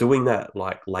doing that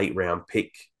like late round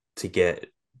pick to get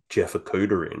Jeff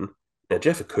Okuda in. Now,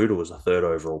 Jeff Okuda was a third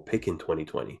overall pick in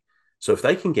 2020. So if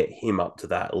they can get him up to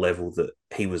that level that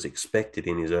he was expected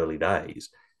in his early days,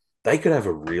 they could have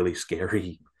a really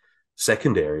scary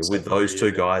secondary with those two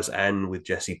Yeah. guys and with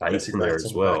Jesse Bates Jesse in there Bates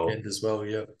as on the back well. end as well.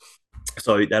 Yeah.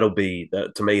 So that'll be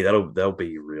that to me.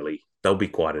 They'll be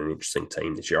quite an interesting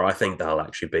team this year. I think they'll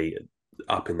actually be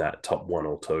up in that top one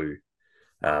or two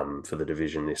for the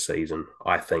division this season.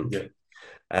 I think.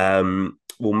 Yeah.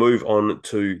 We'll move on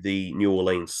to the New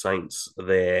Orleans Saints.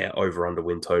 Their over/under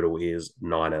win total is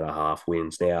 9.5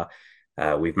 wins. Now,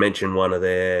 we've mentioned one of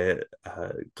their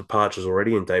departures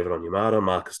already in David Onyemata.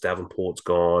 Marcus Davenport's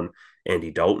gone. Andy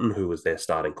Dalton, who was their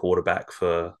starting quarterback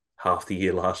for half the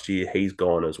year last year, he's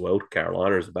gone as well to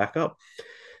Carolina as a backup.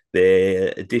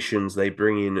 Their additions, they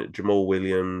bring in Jamal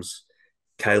Williams,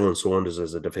 Kalen Saunders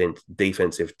as a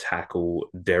defensive tackle,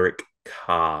 Derek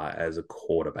Carr as a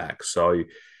quarterback. So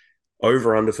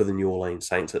over under for the New Orleans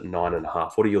Saints at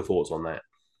 9.5. What are your thoughts on that?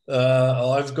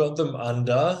 I've got them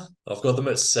under. I've got them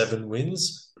at 7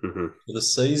 wins Mm-hmm. for the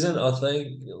season. I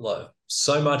think like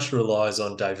so much relies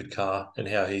on David Carr and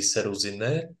how he settles in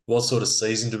there. What sort of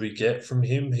season do we get from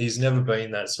him? He's never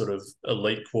been that sort of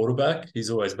elite quarterback.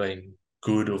 He's always been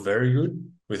good or very good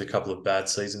with a couple of bad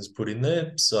seasons put in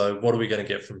there. So what are we going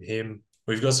to get from him?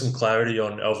 We've got some clarity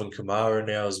on Alvin Kamara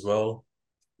now as well,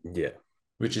 Yeah.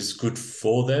 which is good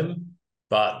for them.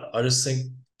 But I just think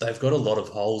they've got a lot of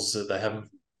holes that they haven't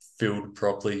filled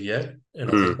properly yet. And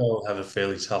I think Mm. they'll have a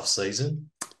fairly tough season.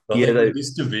 But I Yeah, think with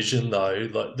this division, though,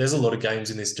 like there's a lot of games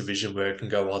in this division where it can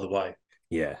go either way,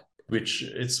 yeah. which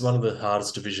it's one of the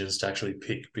hardest divisions to actually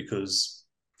pick because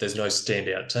there's no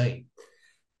standout team.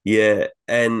 Yeah.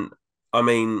 And I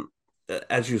mean,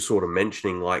 as you're sort of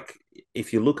mentioning, like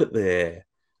if you look at their,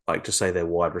 like to say their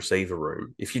wide receiver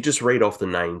room, if you just read off the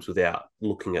names without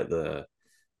looking at the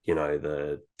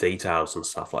details and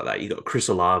stuff like that. You got Chris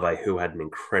Olave, who had an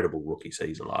incredible rookie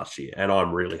season last year, and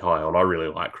I'm really high on. I really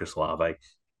like Chris Olave.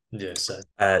 Yeah, so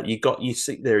You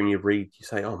sit there and you read, you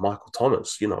say, oh, Michael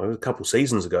Thomas. A couple of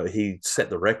seasons ago, he set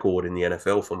the record in the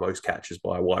NFL for most catches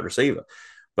by a wide receiver.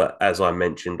 But as I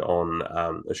mentioned on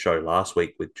a show last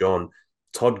week with John,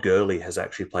 Todd Gurley has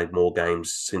actually played more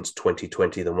games since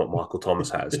 2020 than what Michael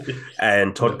Thomas has.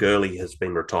 And Todd Gurley has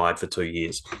been retired for 2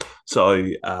 years. So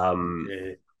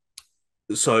yeah.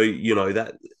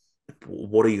 that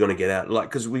what are you going to get out? Like,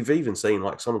 because we've even seen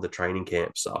like some of the training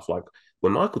camp stuff. Like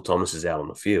when Michael Thomas is out on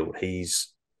the field,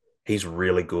 he's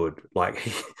really good.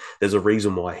 There's a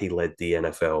reason why he led the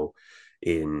NFL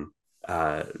in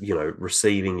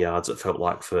receiving yards. It felt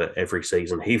like for every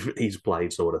season he's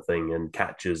played, sort of thing, and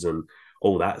catches and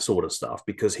all that sort of stuff,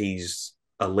 because he's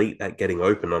elite at getting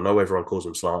open. I know everyone calls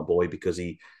him Slant Boy because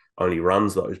he only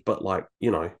runs those, but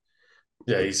Yeah,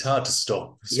 he's hard to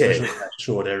stop, especially yeah. in that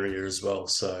short area as well.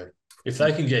 So if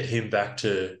they can get him back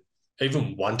to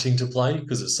even wanting to play,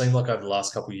 because it seemed like over the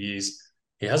last couple of years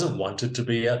he hasn't wanted to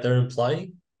be out there and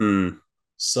play. Mm.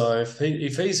 So if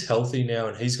he's healthy now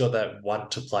and he's got that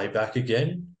want to play back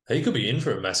again, he could be in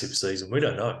for a massive season. We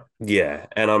don't know. Yeah,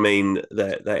 and I mean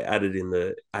they added in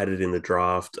the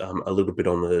draft a little bit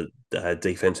on the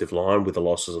defensive line with the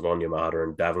losses of Onyemata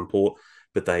and Davenport,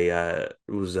 but it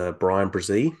was Brian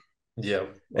Brzee Yeah,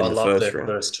 in I the love first their round.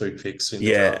 first two picks in the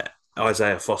Yeah, draft.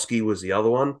 Isaiah Foskey was the other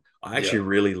one. I Yeah, actually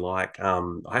really like. I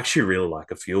actually really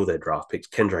like a few of their draft picks.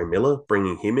 Kendre Miller,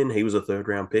 bringing him in, he was a third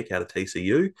round pick out of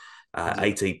TCU.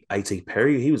 yeah. At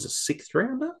Perry, he was a sixth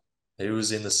rounder. He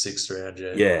was in the sixth round. Yeah,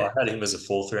 I Yeah, had him as a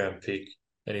fourth round pick,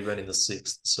 and he went in the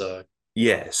sixth. So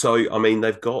yeah. So I mean,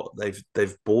 they've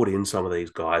brought in some of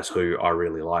these guys who I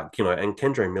really like. And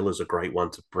Kendre Miller's a great one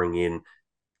to bring in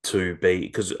to be,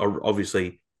 because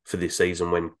obviously for this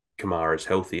season when Kamara's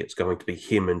healthy. It's going to be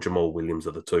him and Jamal Williams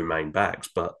are the two main backs,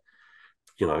 but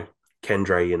you know,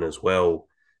 Kendre in as well.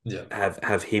 Yeah.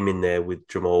 Have him in there with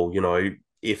Jamal. You know,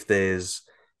 if there is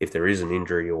an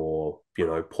injury or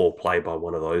poor play by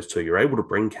one of those two, you're able to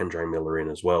bring Kendre Miller in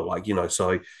as well. Like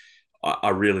so I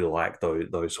really like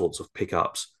those sorts of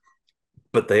pickups.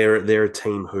 But they're a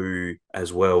team who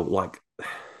as well like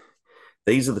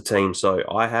these are the teams. So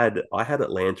I had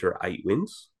Atlanta at 8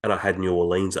 wins, and I had New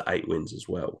Orleans at 8 wins as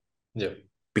well. Yeah.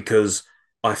 Because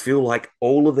I feel like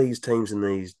all of these teams in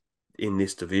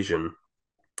this division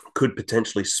could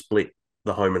potentially split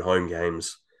the home and home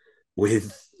games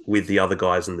with the other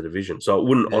guys in the division. So it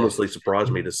wouldn't Yeah. honestly surprise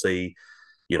me to see,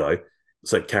 you know,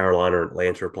 so Carolina and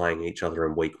Atlanta are playing each other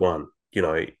in week one.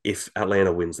 If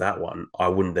Atlanta wins that one, I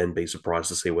wouldn't then be surprised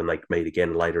to see when they meet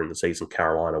again later in the season,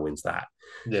 Carolina wins that.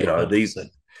 Yeah. 100%.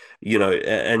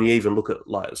 And you even look at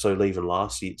even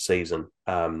last season,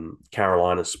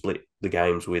 Carolina split the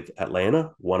games with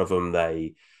Atlanta. One of them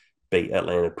they beat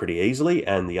Atlanta pretty easily,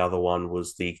 and the other one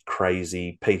was the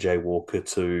crazy PJ Walker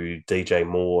to DJ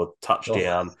Moore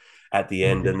touchdown at the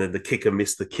end, and then the kicker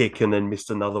missed the kick and then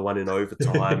missed another one in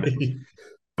overtime.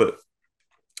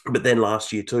 But then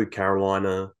last year too,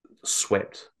 Carolina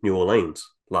swept New Orleans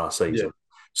last season. Yeah.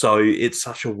 So it's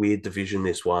such a weird division,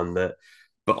 this one, but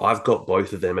I've got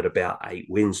both of them at about 8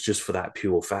 wins just for that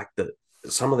pure fact that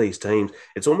some of these teams,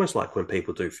 it's almost like when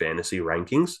people do fantasy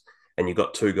rankings and you've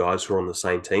got two guys who are on the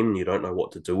same team and you don't know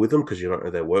what to do with them because you don't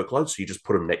know their workload. So you just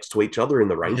put them next to each other in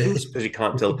the rankings because you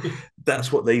can't tell.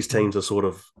 That's what these teams are sort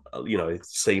of,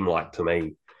 seem like to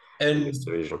me in this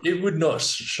division. It would not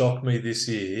shock me this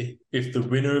year if the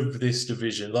winner of this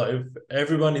division, like if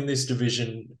everyone in this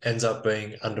division ends up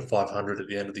being under 500 at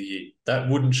the end of the year. That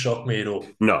wouldn't shock me at all.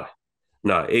 No.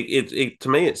 It to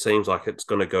me it seems like it's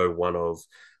going to go one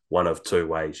of two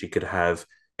ways. You could have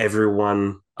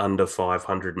everyone under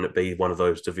 500 and it be one of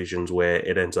those divisions where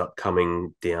it ends up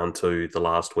coming down to the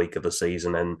last week of the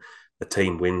season and the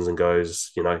team wins and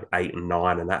goes 8 and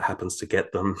 9, and that happens to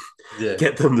get them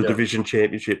the division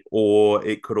championship. Or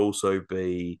it could also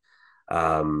be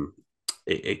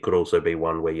it could also be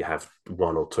one where you have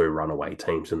one or two runaway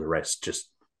teams and the rest just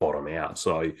bottom out.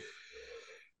 So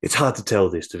it's hard to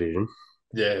tell this division.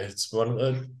 Yeah, it's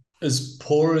as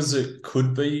poor as it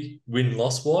could be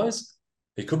win-loss wise.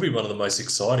 It could be one of the most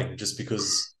exciting just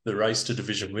because the race to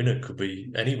division winner could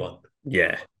be anyone.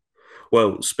 Yeah.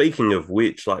 Well, speaking of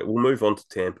which, we'll move on to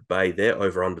Tampa Bay. Their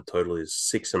over-under total is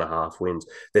 6.5 wins.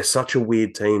 They're such a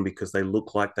weird team because they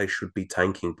look like they should be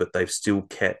tanking, but they've still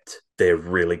kept their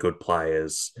really good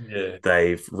players. Yeah.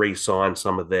 They've re-signed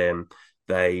some of them.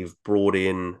 They've brought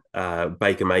in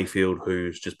Baker Mayfield,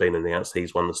 who's just been announced.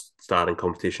 He's won the starting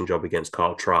competition job against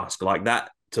Kyle Trask. Like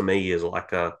that, to me, is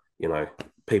like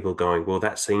people going, well,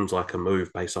 that seems like a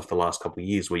move based off the last couple of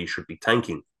years where you should be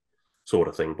tanking sort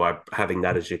of thing by having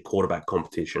that as your quarterback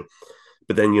competition.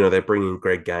 But then, they're bringing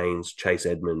Greg Gaines, Chase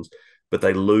Edmonds, but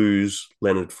they lose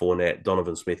Leonard Fournette,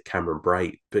 Donovan Smith, Cameron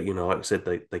Brate. But, like I said,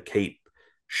 they keep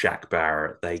Shaq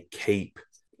Barrett. They keep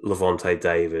Levante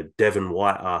David. Devin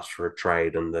White asked for a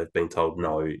trade and they've been told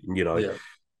no.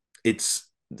 It's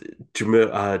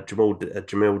Jamal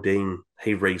Dean,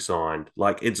 he re-signed.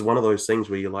 It's one of those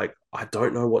things where you're like, I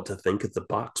don't know what to think of the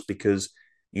Bucks because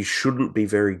you shouldn't be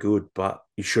very good, but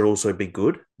you should also be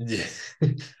good. Yeah.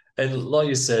 And like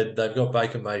you said, they've got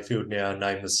Baker Mayfield now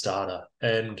named the starter.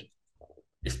 And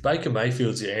if Baker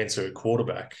Mayfield's your answer at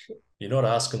quarterback, you're not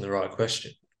asking the right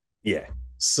question. Yeah.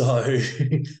 So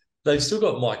they've still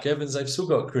got Mike Evans. They've still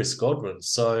got Chris Godwin.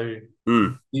 So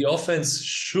the offense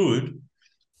should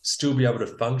still be able to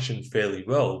function fairly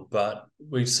well. But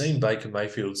we've seen Baker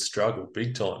Mayfield struggle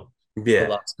big time the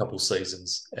last couple of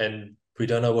seasons. And we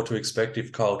don't know what to expect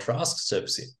if Kyle Trask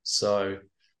steps in. So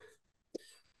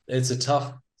it's a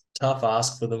tough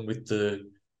ask for them with the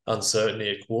uncertainty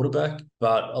at quarterback.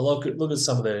 But I look at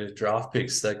some of their draft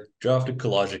picks. They drafted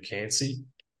Kalijah Cansey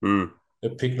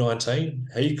at pick 19.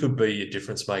 He could be a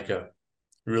difference maker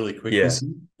really quick this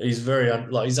year. He's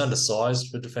he's undersized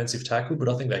for defensive tackle, but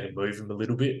I think they can move him a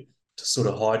little bit to sort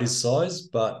of hide his size.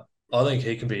 But I think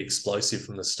he can be explosive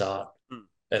from the start,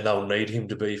 and they'll need him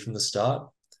to be from the start.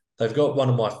 They've got one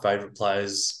of my favourite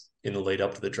players in the lead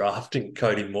up to the draft in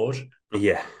Cody Mort.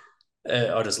 Yeah.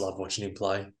 I just love watching him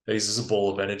play. He's just a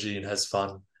ball of energy and has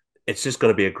fun. It's just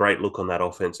going to be a great look on that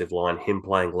offensive line, him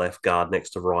playing left guard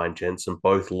next to Ryan Jensen,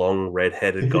 both long,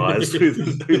 red-headed guys who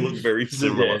look very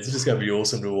similar. Yeah, it's just going to be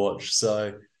awesome to watch.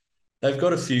 So they've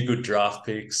got a few good draft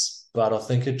picks, but I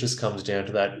think it just comes down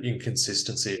to that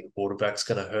inconsistency at quarterback's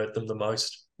going to hurt them the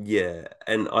most. Yeah,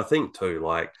 and I think too,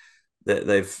 that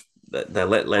they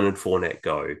let Leonard Fournette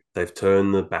go. They've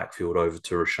turned the backfield over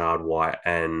to Rashad White,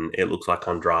 and it looks like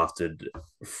undrafted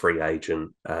free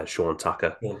agent Sean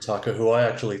Tucker. Sean Tucker, who I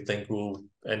actually think will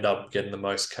end up getting the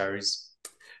most carries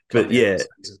come But the end of yeah,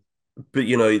 the season. but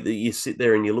you sit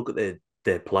there and you look at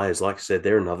their players. Like I said,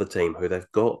 they're another team who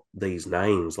they've got these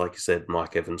names. Like you said,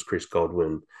 Mike Evans, Chris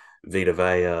Godwin, Vita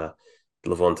Vea,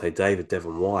 Levante David,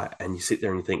 Devin White, and you sit there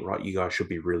and you think, right, you guys should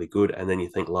be really good. And then you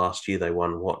think last year they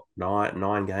won what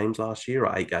nine games last year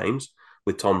or 8 games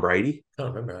with Tom Brady. I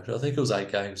can't remember actually. I think it was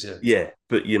 8 games. Yeah. Yeah,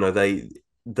 but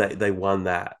they won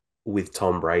that with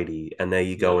Tom Brady, and now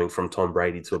you're Yeah. going from Tom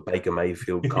Brady to a Baker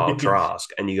Mayfield, Kyle Trask,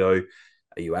 and you go,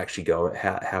 are you actually going?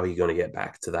 How are you going to get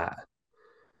back to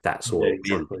that sort Yeah, of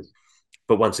win? exactly.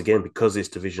 But once again, because this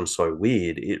division's so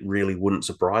weird, it really wouldn't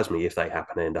surprise me if they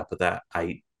happen to end up at that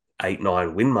 8,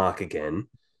 9 win mark again,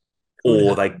 Could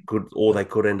or happen. they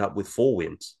could end up with 4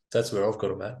 wins. That's where I've got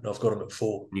them at. I've got them at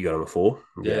 4. You got them at 4,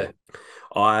 Yeah.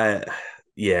 I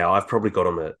I've probably got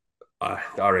them at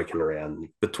I reckon around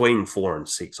between 4 and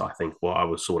 6. I think what I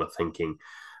was sort of thinking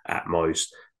at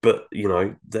most. But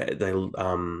they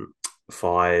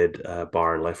fired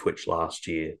Byron Leftwich last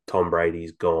year. Tom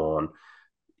Brady's gone.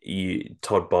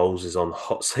 Todd Bowles is on the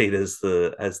hot seat as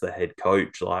the head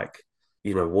coach. Like,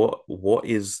 what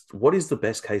is the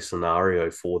best case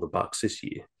scenario for the Bucks this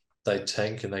year? They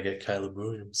tank and they get Caleb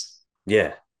Williams.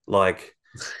 Yeah, like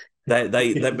but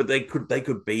they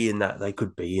could be in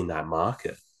that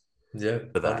market. Yeah,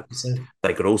 For that. 100%.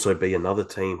 They could also be another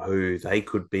team who they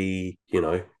could be,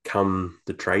 come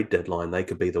the trade deadline, they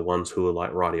could be the ones who are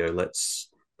like, rightio, let's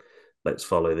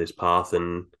follow this path,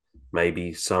 and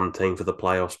maybe some team for the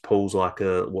playoffs pulls like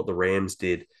what the Rams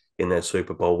did in their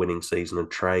Super Bowl winning season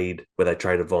and trade where they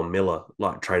traded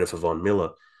traded for Von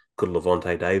Miller. Could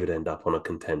Levante David end up on a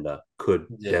contender? Could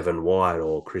Devin White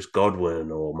or Chris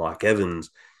Godwin or Mike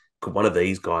Evans? Could one of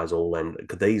these guys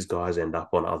could these guys end up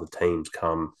on other teams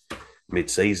come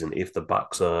mid-season if the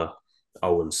Bucks are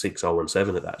 0-6,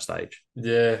 0-7 at that stage?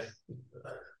 Yeah.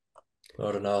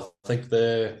 I don't know. I think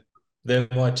they're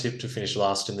my tip to finish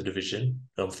last in the division.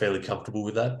 I'm fairly comfortable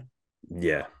with that.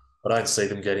 Yeah. I don't see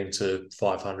them getting to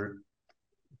 500.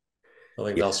 I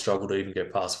think they'll struggle to even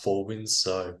get past 4 wins.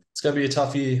 So it's going to be a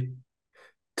tough year.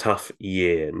 Tough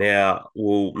year. Now,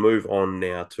 we'll move on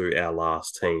now to our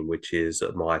last team, which is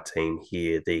my team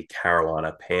here, the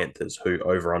Carolina Panthers, who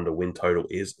over-under win total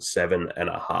is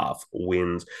 7.5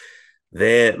 wins.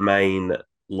 Their main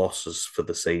losses for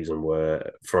the season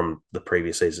were from the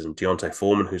previous season, Deontay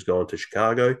Foreman, who's gone to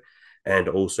Chicago, and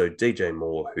also DJ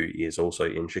Moore, who is also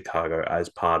in Chicago as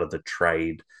part of the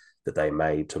trade that they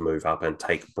made to move up and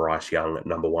take Bryce Young at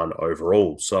number 1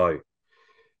 overall. So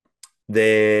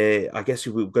I guess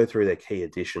we'll go through their key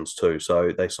additions too.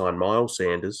 So they signed Miles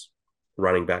Sanders,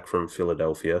 running back from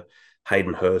Philadelphia,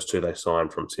 Hayden Hurst, who they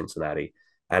signed from Cincinnati,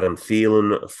 Adam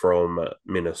Thielen from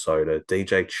Minnesota,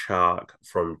 DJ Chark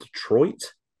from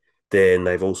Detroit. Then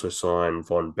they've also signed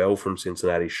Von Bell from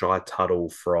Cincinnati, Shai Tuttle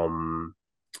from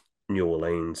New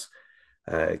Orleans,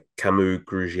 Camus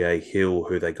Grugier-Hill,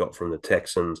 who they got from the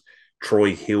Texans,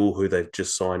 Troy Hill, who they've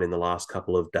just signed in the last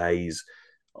couple of days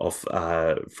of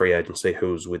free agency,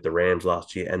 who was with the Rams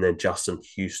last year, and then Justin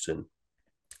Houston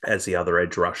as the other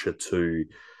edge rusher to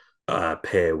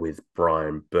pair with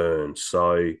Brian Burns.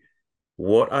 So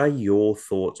what are your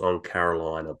thoughts on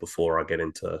Carolina before I get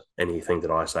into anything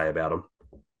that I say about them?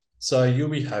 So you'll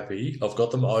be happy. I've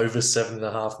got them over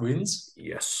 7.5 wins.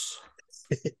 Yes.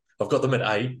 I've got them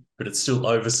at 8, but it's still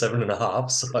over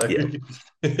 7.5. So,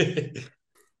 yeah.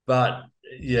 But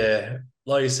yeah,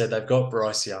 like you said, they've got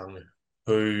Bryce Young,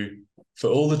 who, for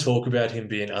all the talk about him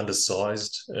being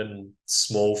undersized and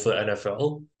small for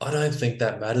NFL, I don't think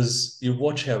that matters. You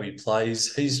watch how he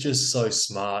plays; he's just so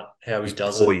smart how he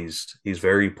does poised. He's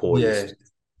very poised. Yeah.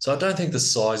 So I don't think the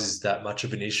size is that much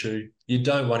of an issue. You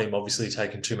don't want him obviously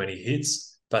taking too many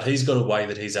hits, but he's got a way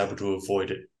that he's able to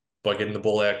avoid it by getting the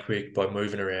ball out quick, by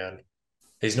moving around.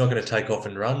 He's not going to take off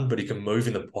and run, but he can move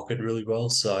in the pocket really well.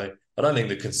 So I don't think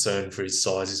the concern for his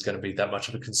size is going to be that much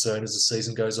of a concern as the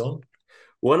season goes on.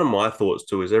 One of my thoughts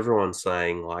too is everyone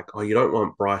saying like, oh, you don't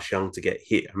want Bryce Young to get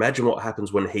hit. Imagine what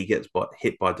happens when he gets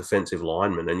hit by defensive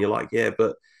linemen. And you're like, yeah,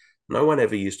 but no one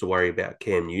ever used to worry about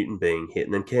Cam Newton being hit.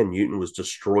 And then Cam Newton was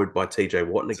destroyed by TJ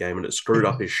Watt in a game and it screwed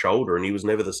up his shoulder and he was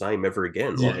never the same ever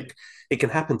again. Yeah. Like, it can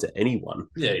happen to anyone.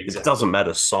 Yeah, exactly. It doesn't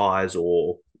matter size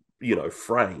or,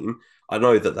 frame. I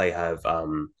know that they have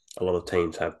a lot of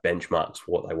teams have benchmarks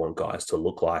for what they want guys to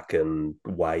look like and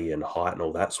weight and height and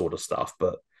all that sort of stuff.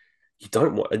 But it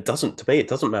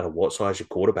doesn't matter what size your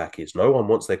quarterback is. No one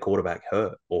wants their quarterback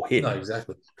hurt or hit. No,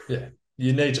 exactly. Yeah.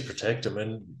 you need to protect him.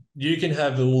 And you can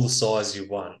have all the size you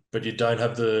want, but you don't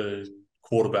have the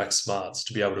quarterback smarts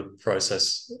to be able to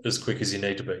process as quick as you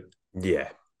need to be. Yeah.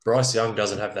 Bryce Young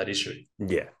doesn't have that issue.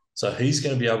 Yeah. So he's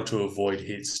going to be able to avoid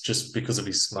hits just because of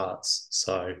his smarts.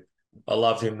 So I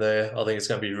love him there. I think it's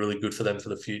going to be really good for them for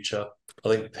the future. I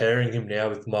think pairing him now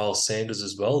with Miles Sanders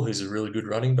as well, who's a really good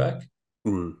running back,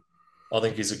 Mm. I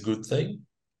think is a good thing.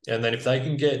 And then if they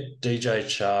can get DJ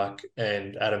Chark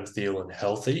and Adam Thielen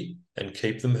healthy and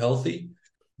keep them healthy,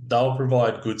 they'll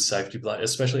provide good safety blanket,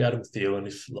 especially Adam Thielen.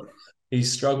 If he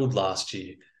struggled last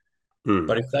year, Mm.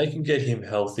 but if they can get him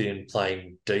healthy and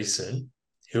playing decent,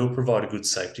 he'll provide a good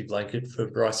safety blanket for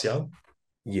Bryce Young.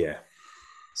 Yeah.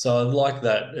 So I like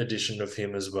that addition of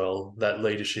him as well, that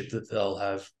leadership that they'll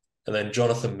have. And then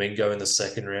Jonathan Mingo in the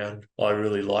second round, I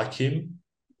really like him.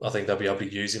 I think they'll be able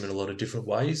to use him in a lot of different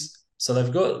ways. So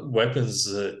they've got weapons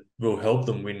that will help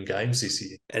them win games this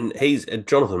year. And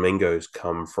Jonathan Mingo's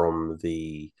come from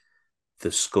the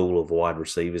school of wide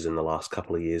receivers in the last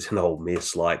couple of years in Ole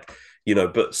Miss, but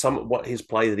what his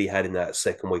play that he had in that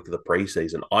second week of the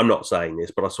preseason, I'm not saying this,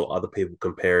 but I saw other people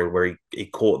comparing where he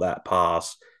caught that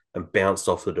pass and bounced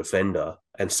off the defender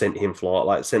and sent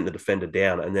the defender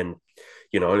down, and then,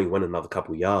 only went another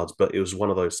couple of yards. But it was one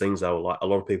of those things they were like, a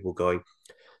lot of people going,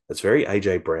 that's very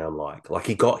AJ Brown like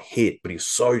he got hit, but he's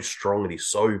so strong and he's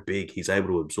so big, he's able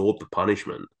to absorb the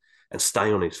punishment and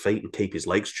stay on his feet and keep his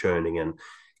legs churning and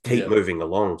keep moving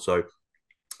along. So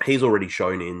he's already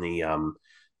shown in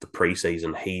the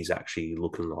preseason he's actually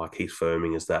looking like he's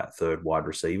firming as that third wide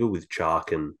receiver with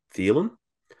Chark and Thielen.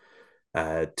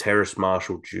 Terrace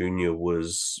Marshall Jr.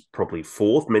 was probably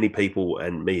fourth. Many people,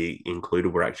 and me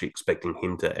included, were actually expecting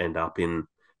him to end up in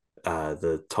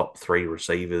the top three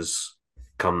receivers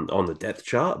come on the depth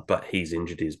chart, but he's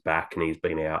injured his back and he's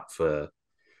been out for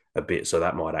a bit, so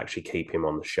that might actually keep him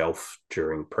on the shelf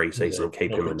during preseason and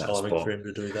keep him in that spot. For him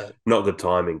to do that. Not good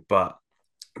timing, but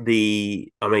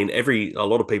a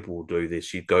lot of people will do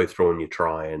this. You go through and you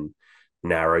try and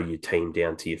narrow your team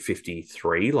down to your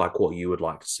 53, like what you would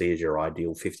like to see as your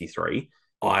ideal 53.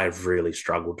 I've really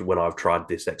struggled when I've tried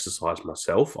this exercise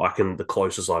myself. The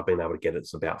closest I've been able to get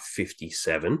it's about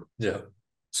 57. Yeah.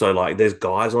 So there's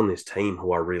guys on this team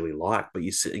who I really like, but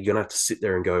you're gonna have to sit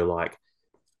there and go like,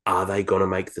 are they going to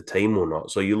make the team or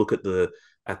not? So you look at the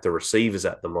receivers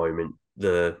at the moment,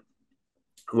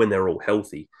 when they're all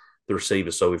healthy, the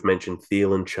receivers. So we've mentioned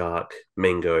Thielen, Chark,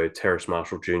 Mingo, Terrace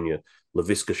Marshall Jr.,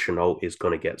 Laviska Shenault is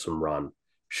going to get some run.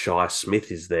 Shi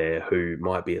Smith is there, who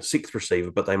might be a sixth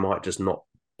receiver, but they might just not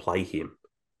play him.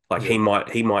 He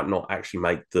might not actually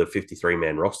make the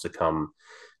 53-man roster come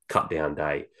cut down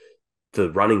day. The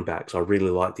running backs, I really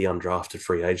like the undrafted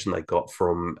free agent they got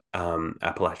from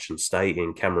Appalachian State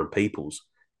in Cameron Peoples.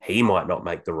 He might not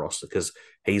make the roster because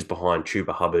he's behind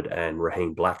Chuba Hubbard and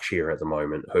Raheem Blackshear at the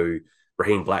moment, who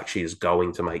Raheem Blackshear is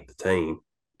going to make the team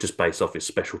just based off his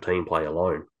special team play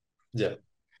alone. Yeah.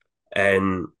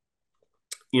 And,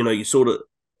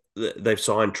 they've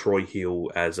signed Troy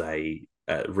Hill as a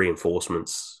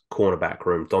reinforcements cornerback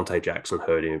room. Dante Jackson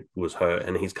was hurt,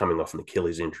 and he's coming off an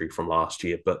Achilles injury from last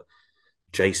year, but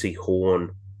JC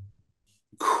Horn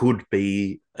could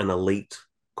be an elite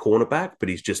cornerback, but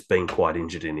he's just been quite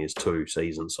injured in his 2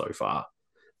 seasons so far.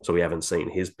 So we haven't seen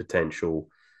his potential.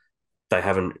 They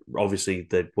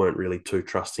weren't really too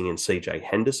trusting in CJ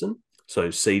Henderson. So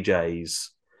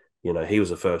CJ's, he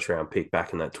was a first round pick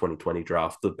back in that 2020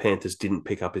 draft. The Panthers didn't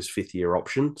pick up his 5th-year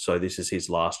option. So this is his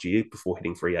last year before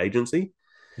hitting free agency.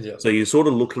 Yeah. So you're sort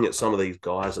of looking at some of these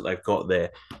guys that they've got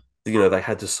there. They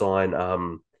had to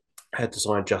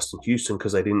sign Justin Houston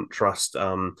because they didn't trust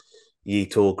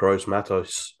Yetur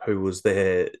Gross-Matos, who was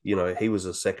there. He was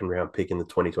a second-round pick in the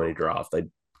 2020 draft. They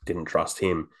didn't trust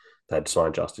him. They had to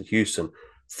sign Justin Houston.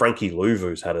 Frankie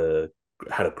Louvu's had a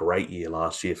great year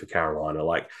last year for Carolina.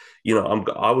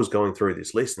 I was going through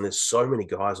this list, and there's so many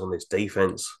guys on this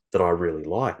defense that I really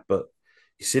like, but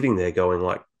you're sitting there going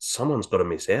like, someone's got to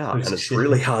miss out, and it's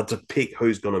really hard to pick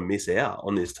who's going to miss out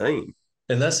on this team.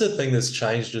 And that's the thing that's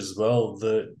changed as well,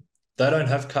 that they don't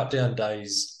have cut down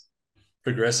days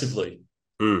progressively.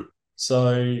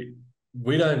 So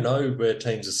we don't know where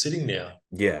teams are sitting now.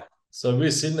 Yeah. So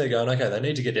we're sitting there going, okay, they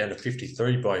need to get down to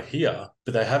 53 by here,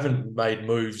 but they haven't made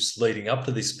moves leading up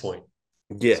to this point.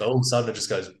 Yeah. So all of a sudden it just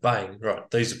goes bang, right,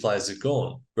 these are players that are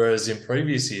gone. Whereas in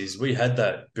previous years, we had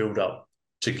that build up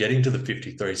to getting to the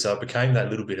 53. So it became that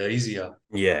little bit easier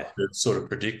to sort of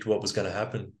predict what was going to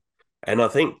happen. And I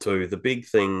think, too, the big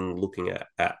thing looking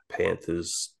at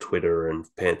Panthers Twitter and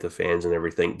Panther fans and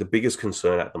everything, the biggest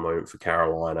concern at the moment for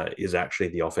Carolina is actually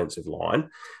the offensive line.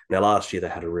 Now, last year they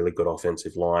had a really good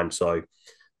offensive line, so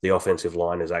the offensive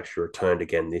line has actually returned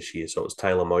again this year. So it was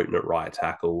Taylor Moton at right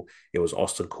tackle. It was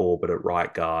Austin Corbett at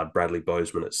right guard, Bradley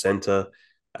Bozeman at center.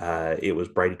 It was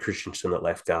Brady Christensen at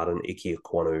left guard and Ike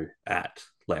Ekwonu at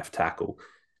left tackle.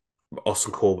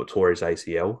 Austin Corbett tore his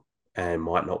ACL and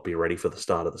might not be ready for the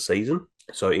start of the season.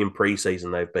 So in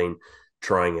preseason, they've been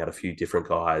trying out a few different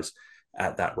guys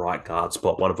at that right guard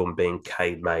spot, one of them being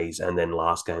Cade Mays. And then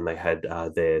last game, they had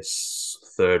their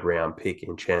third round pick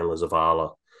in Chandler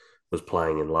Zavala was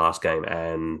playing in last game,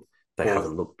 and they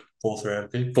haven't looked. Fourth round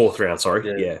pick. Fourth round,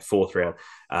 sorry. Yeah, fourth round.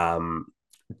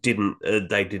 He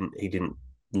didn't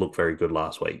look very good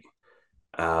last week.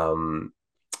 Ike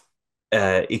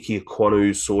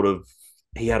Ekwonu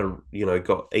he had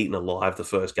got eaten alive the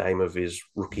first game of his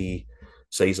rookie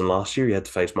season last year. He had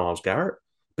to face Myles Garrett,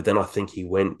 but then I think he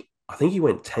went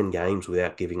 10 games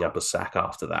without giving up a sack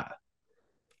after that.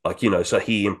 So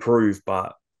he improved,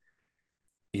 but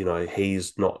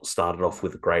he's not started off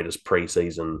with the greatest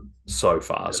preseason so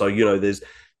far. Yeah. So, there's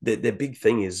their big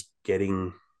thing is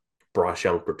getting Bryce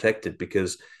Young protected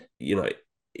because,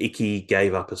 Icky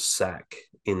gave up a sack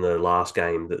in the last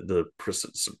game, the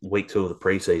week 2 of the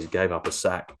preseason, gave up a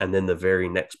sack, and then the very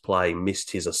next play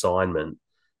missed his assignment,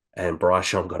 and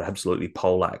Bryce Young got absolutely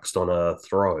poleaxed on a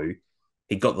throw.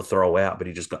 He got the throw out, but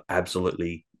he just got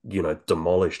absolutely,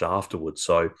 demolished afterwards.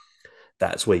 So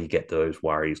that's where you get those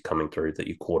worries coming through that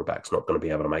your quarterback's not going to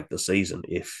be able to make the season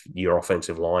if your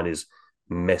offensive line is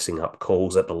messing up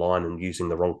calls at the line and using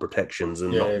the wrong protections.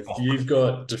 And if you've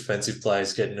got defensive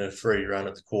players getting a free run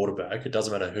at the quarterback, it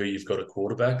doesn't matter who you've got a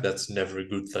quarterback. That's never a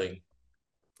good thing.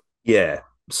 Yeah.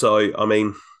 So, I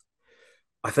mean,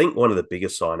 I think one of the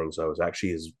biggest signings, though,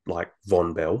 is like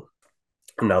Von Bell.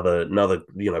 Another,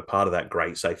 part of that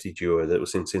great safety duo that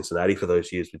was in Cincinnati for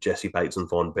those years with Jesse Bates and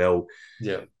Von Bell.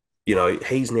 Yeah.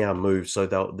 He's now moved. So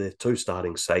their two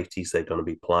starting safeties they're going to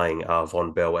be playing are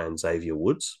Von Bell and Xavier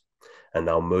Woods. And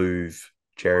they'll move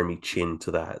Jeremy Chin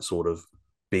to that sort of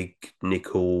big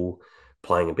nickel,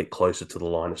 playing a bit closer to the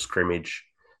line of scrimmage.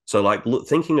 So,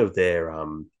 thinking of their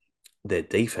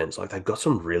defense, they've got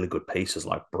some really good pieces,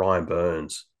 like Brian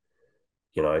Burns.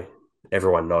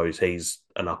 Everyone knows he's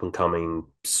an up-and-coming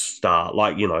star.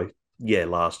 Last year,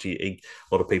 a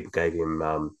lot of people gave him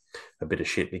a bit of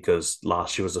shit because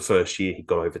last year was the first year he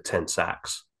got over 10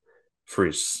 sacks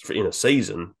in a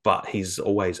season, but he's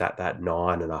always at that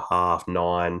 9.5,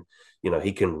 9.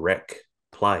 He can wreck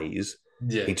plays.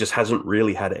 Yeah. He just hasn't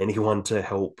really had anyone to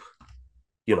help,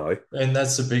 And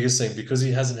that's the biggest thing, because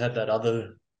he hasn't had that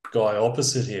other guy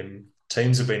opposite him.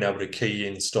 Teams have been able to key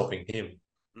in stopping him.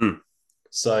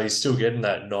 So he's still getting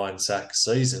that 9 sack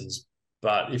seasons.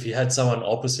 But if he had someone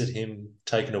opposite him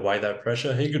taking away that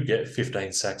pressure, he could get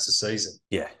 15 sacks a season.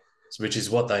 Yeah. Which is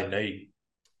what they need.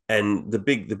 And the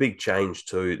big change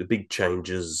too, the big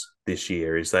changes this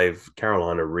year is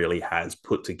Carolina really has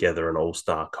put together an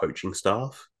all-star coaching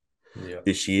staff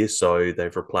this year. So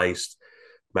they've replaced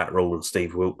Matt Rule and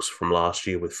Steve Wilkes from last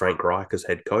year with Frank Reich as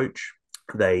head coach.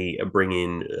 They bring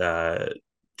in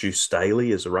Juice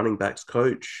Staley as a running backs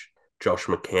coach. Josh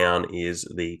McCown is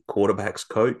the quarterbacks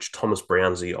coach. Thomas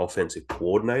Brown's the offensive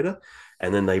coordinator.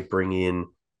 And then they bring in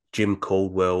Jim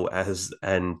Caldwell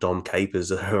and Dom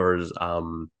Capers as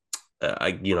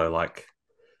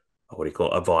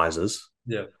advisors.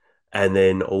 Yeah. And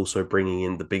then also bringing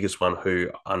in the biggest one, who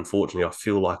unfortunately I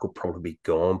feel like will probably be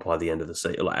gone by the end of the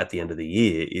season, at the end of the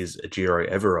year, is Ejiro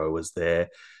Evero as their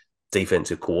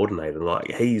defensive coordinator. I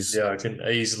can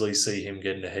easily see him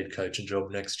getting a head coaching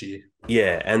job next year.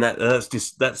 Yeah, and that's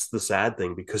the sad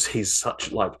thing, because he's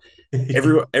such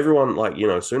everyone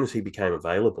as soon as he became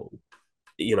available,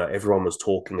 everyone was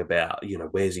talking about,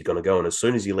 where's he going to go? And as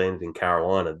soon as he landed in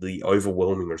Carolina, the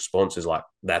overwhelming response is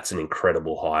that's an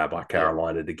incredible hire by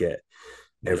Carolina to get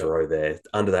Evero there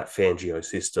under that Fangio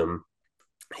system.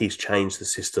 He's changed the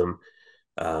system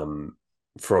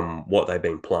from what they've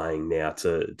been playing now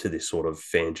to this sort of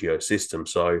Fangio system.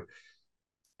 So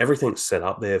everything's set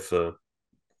up there for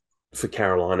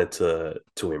Carolina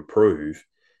to improve.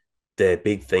 Their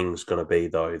big thing's going to be,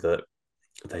 though, that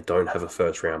they don't have a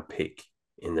first round pick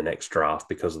in the next draft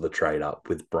because of the trade up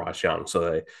with Bryce Young.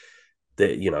 So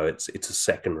it's a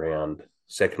second round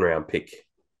pick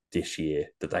this year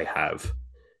that they have.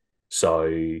 So,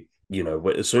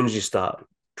 as soon as you start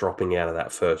dropping out of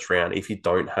that first round, if you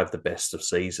don't have the best of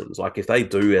seasons, if they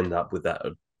do end up with that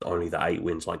only the 8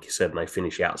 wins, like you said, and they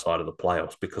finish outside of the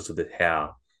playoffs because of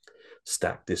how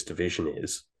stacked this division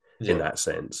is in that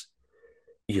sense,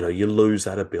 you lose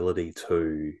that ability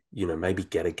to, maybe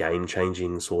get a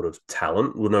game-changing sort of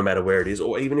talent, no matter where it is,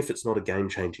 or even if it's not a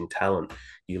game-changing talent,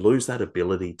 you lose that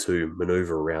ability to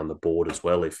maneuver around the board as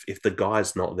well. If the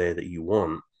guy's not there that you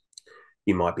want,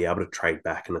 he might be able to trade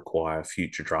back and acquire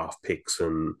future draft picks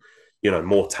and,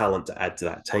 more talent to add to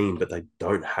that team, but they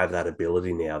don't have that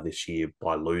ability now this year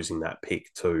by losing that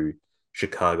pick to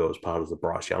Chicago as part of the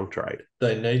Bryce Young trade.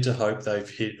 They need to hope they've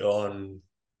hit on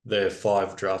their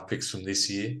 5 draft picks from this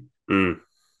year.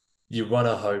 You want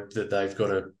to hope that they've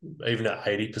got even an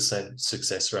 80%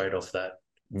 success rate off that.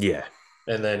 Yeah.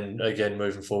 And then again,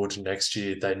 moving forward to next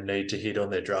year, they need to hit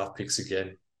on their draft picks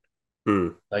again.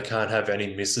 They can't have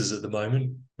any misses at the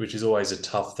moment, which is always a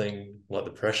tough thing. Like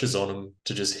the pressure's on them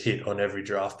to just hit on every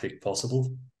draft pick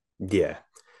possible. Yeah.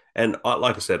 And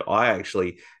like I said, I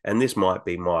actually, and this might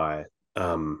be my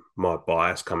my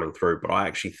bias coming through, but I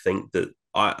actually think that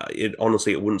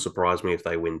honestly, it wouldn't surprise me if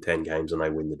they win 10 games and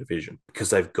they win the division because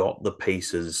they've got the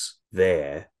pieces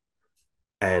there.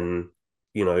 And,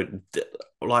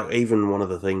 like even one of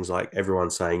the things like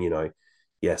everyone's saying,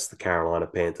 yes, the Carolina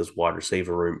Panthers wide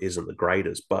receiver room isn't the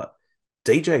greatest, but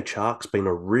DJ Chark's been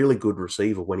a really good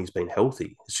receiver when he's been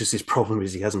healthy. It's just his problem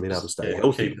is he hasn't been able to stay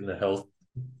healthy. Keeping the health.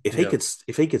 If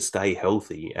he could stay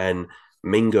healthy and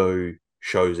Mingo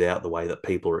shows out the way that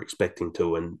people are expecting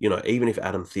to, and even if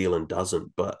Adam Thielen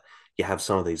doesn't, but you have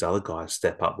some of these other guys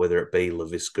step up, whether it be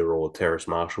LaVisca or Terrace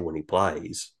Marshall when he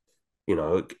plays,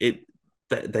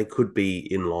 they could be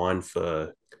in line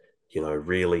for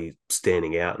really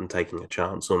standing out and taking a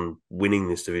chance on winning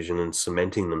this division and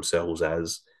cementing themselves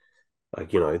as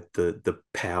the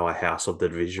powerhouse of the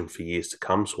division for years to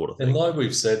come, sort of thing. And like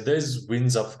we've said, there's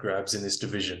wins up for grabs in this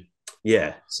division.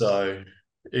 Yeah. So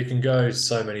it can go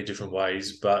so many different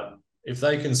ways, but if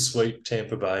they can sweep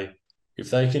Tampa Bay, if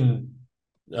they can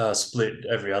split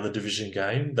every other division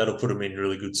game, that'll put them in a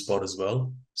really good spot as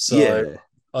well. So yeah.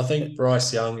 I think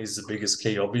Bryce Young is the biggest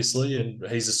key, obviously, and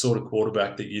he's the sort of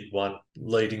quarterback that you'd want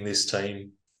leading this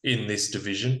team in this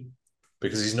division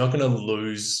because he's not going to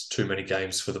lose too many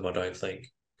games for them, I don't think.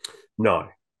 No.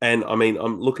 And, I mean,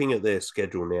 I'm looking at their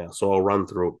schedule now, so I'll run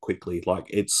through it quickly. Like,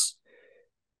 it's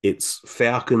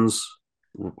Falcons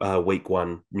week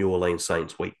 1, New Orleans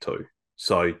Saints week 2.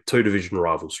 So 2 division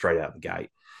rivals straight out the gate.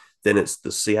 Then it's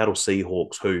the Seattle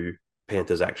Seahawks, who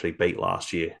Panthers actually beat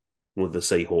last year with the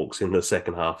Seahawks in the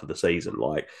second half of the season.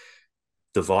 Like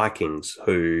the Vikings,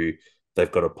 who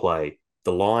they've got to play.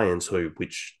 The Lions,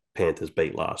 which Panthers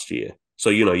beat last year. So,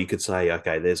 you could say,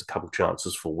 okay, there's a couple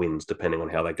chances for wins depending on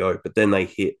how they go. But then they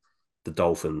hit the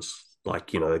Dolphins. Like,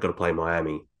 they've got to play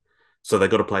Miami. So they've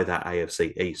got to play that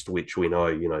AFC East, which we know,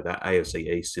 that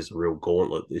AFC East is a real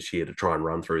gauntlet this year to try and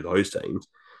run through those teams.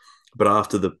 But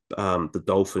after the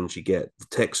Dolphins, you get the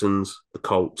Texans, the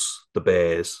Colts, the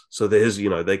Bears. So there's,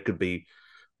 there could be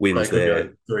wins there.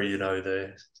 Go 3,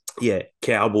 there. Yeah,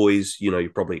 Cowboys, you're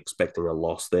probably expecting a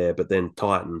loss there. But then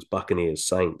Titans, Buccaneers,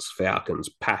 Saints, Falcons,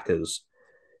 Packers,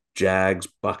 Jags,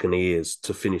 Buccaneers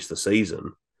to finish the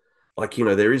season. Like,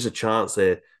 there is a chance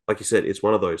there. Like you said, it's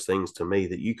one of those things to me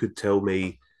that you could tell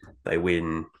me they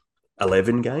win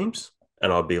 11 games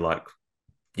and I'd be like,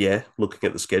 yeah, looking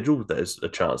at the schedule, there's a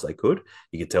chance they could.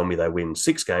 You could tell me they win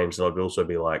 6 games and I'd also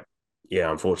be like,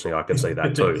 yeah, unfortunately, I can see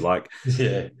that too. Like,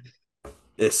 yeah,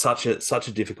 it's such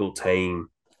a difficult team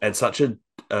and such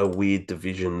a weird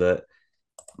division that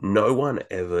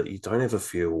you don't ever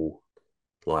feel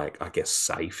like, I guess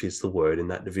safe is the word in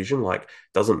that division. Like,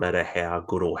 doesn't matter how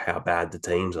good or how bad the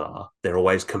teams are, they're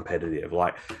always competitive.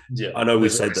 Like, yeah, I know we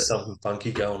said that something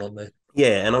funky going on there.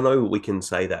 Yeah, and I know we can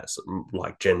say that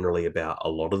like generally about a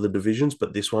lot of the divisions,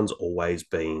 but this one's always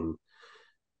been,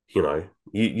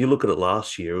 you look at it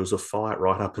last year, it was a fight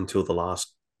right up until the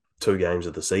last 2 games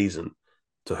of the season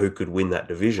to who could win that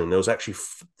division. There was actually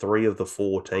 3 of the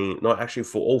 4 teams, no, actually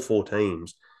for all 4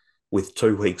 teams with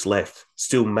 2 weeks left,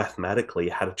 still mathematically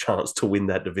had a chance to win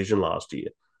that division last year.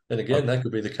 And again, that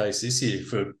could be the case this year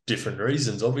for different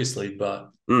reasons, obviously, but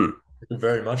it could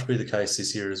very much be the case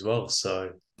this year as well.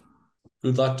 So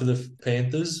good luck to the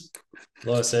Panthers.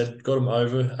 Like I said, got them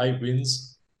over 8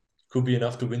 wins. Could be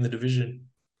enough to win the division.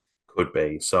 Could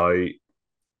be. So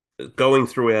going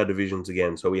through our divisions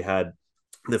again, so we had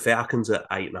the Falcons at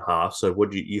 8.5. So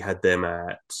what you had them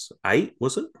at 8,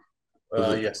 was it?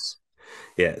 Yes.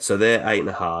 Yeah, so they're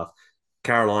 8.5.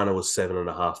 Carolina was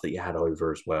 7.5 that you had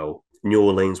over as well. New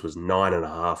Orleans was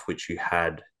 9.5, which you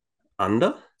had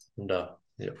under.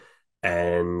 Yeah.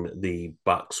 And the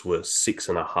Bucks were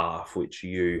 6.5, which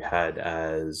you had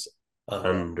as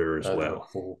under as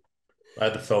well. I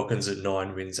had the Falcons at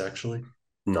 9 wins, actually.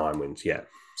 9 wins, yeah.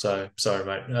 So, sorry,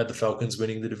 mate. I had the Falcons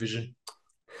winning the division.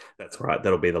 That's right.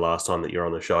 That'll be the last time that you're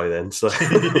on the show then. So,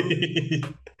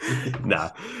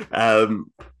 no.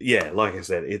 Yeah, like I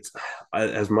said, it's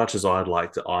as much as I'd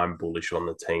like to, I'm bullish on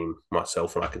the team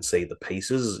myself and I can see the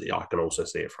pieces. I can also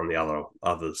see it from the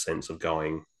other sense of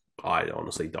going, I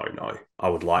honestly don't know. I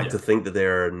would like to think that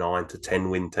they're a 9 to 10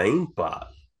 win team, but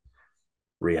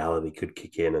reality could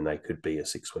kick in and they could be a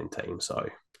 6-win team. So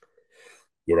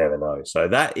you never know. So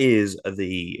that is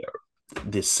the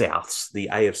Souths, the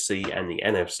AFC and the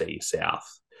NFC South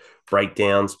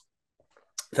breakdowns.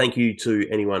 Thank you to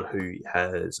anyone who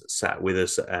has sat with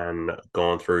us and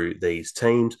gone through these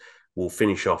teams. We'll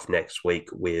finish off next week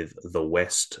with the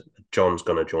West. John's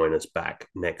going to join us back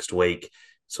next week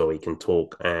so he can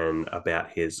talk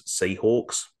about his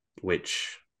Seahawks,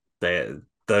 which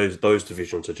those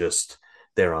divisions are just,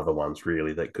 they're other ones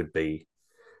really that could be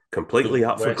completely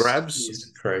up for grabs.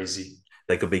 Is crazy.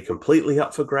 They could be completely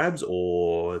up for grabs,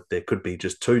 or there could be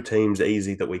just two teams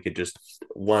easy that we could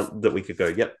go,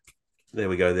 yep, there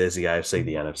we go. There's the AFC,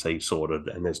 the NFC sorted,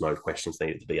 and there's no questions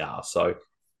needed to be asked. So,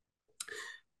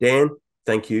 Dan,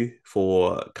 thank you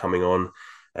for coming on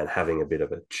and having a bit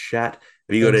of a chat.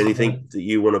 Have you got anything that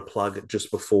you want to plug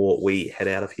just before we head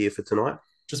out of here for tonight?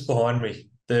 Just behind me.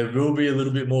 There will be a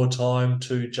little bit more time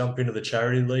to jump into the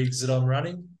charity leagues that I'm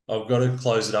running. I've got to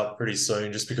close it up pretty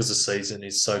soon just because the season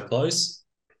is so close.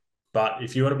 But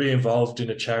if you want to be involved in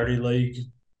a charity league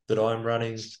that I'm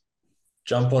running,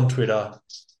 jump on Twitter,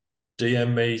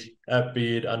 DM me at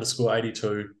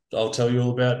beard_82. I'll tell you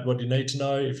all about what you need to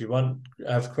know. If you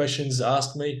have questions,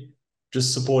 ask me.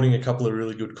 Just supporting a couple of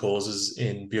really good causes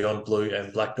in Beyond Blue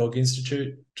and Black Dog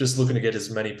Institute. Just looking to get as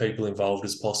many people involved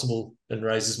as possible and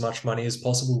raise as much money as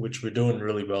possible, which we're doing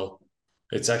really well.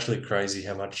 It's actually crazy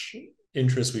how much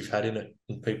interest we've had in it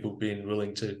and people being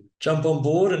willing to jump on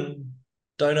board and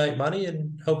donate money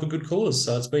and help a good cause.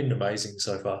 So it's been amazing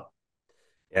so far.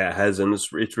 Yeah, it has, and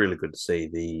it's really good to see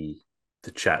the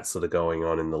chats that are going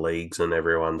on in the leagues and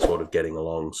everyone sort of getting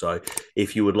along. So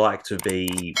if you would like to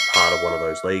be part of one of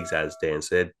those leagues, as Dan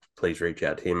said, please reach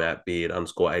out to him at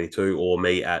beard_82 or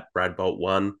me at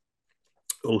bradbolt1,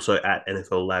 also at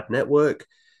NFL Lab Network.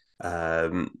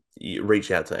 You reach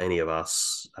out to any of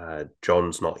us.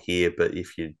 John's not here, but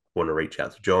if you want to reach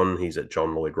out to John, he's at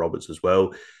John Lloyd Roberts as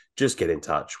well. Just get in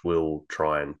touch. We'll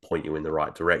try and point you in the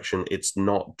right direction. It's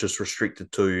not just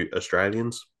restricted to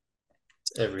Australians.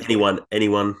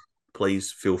 Anyone,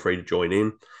 please feel free to join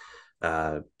in.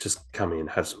 Just come in,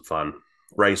 have some fun,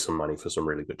 raise some money for some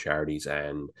really good charities,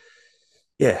 and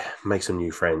make some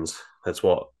new friends. That's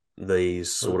what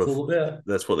these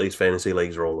that's what these fantasy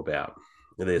leagues are all about.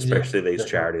 Especially these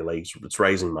charity leagues. It's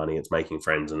raising money, it's making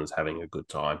friends, and it's having a good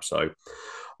time. So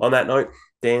on that note,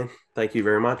 Dan, thank you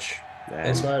very much.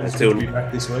 Thanks, mate. It's good to be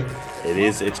back this week. It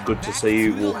is. It's good to see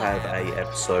you. We'll have a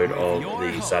episode of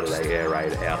the Saturday Air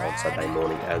Raid out on Saturday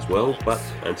morning as well. But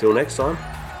until next time,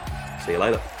 see you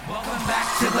later. Welcome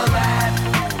back to the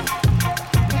lab.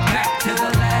 Back to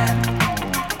the lab.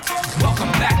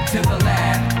 Welcome back to the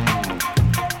lab.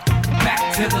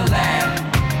 Back to the lab.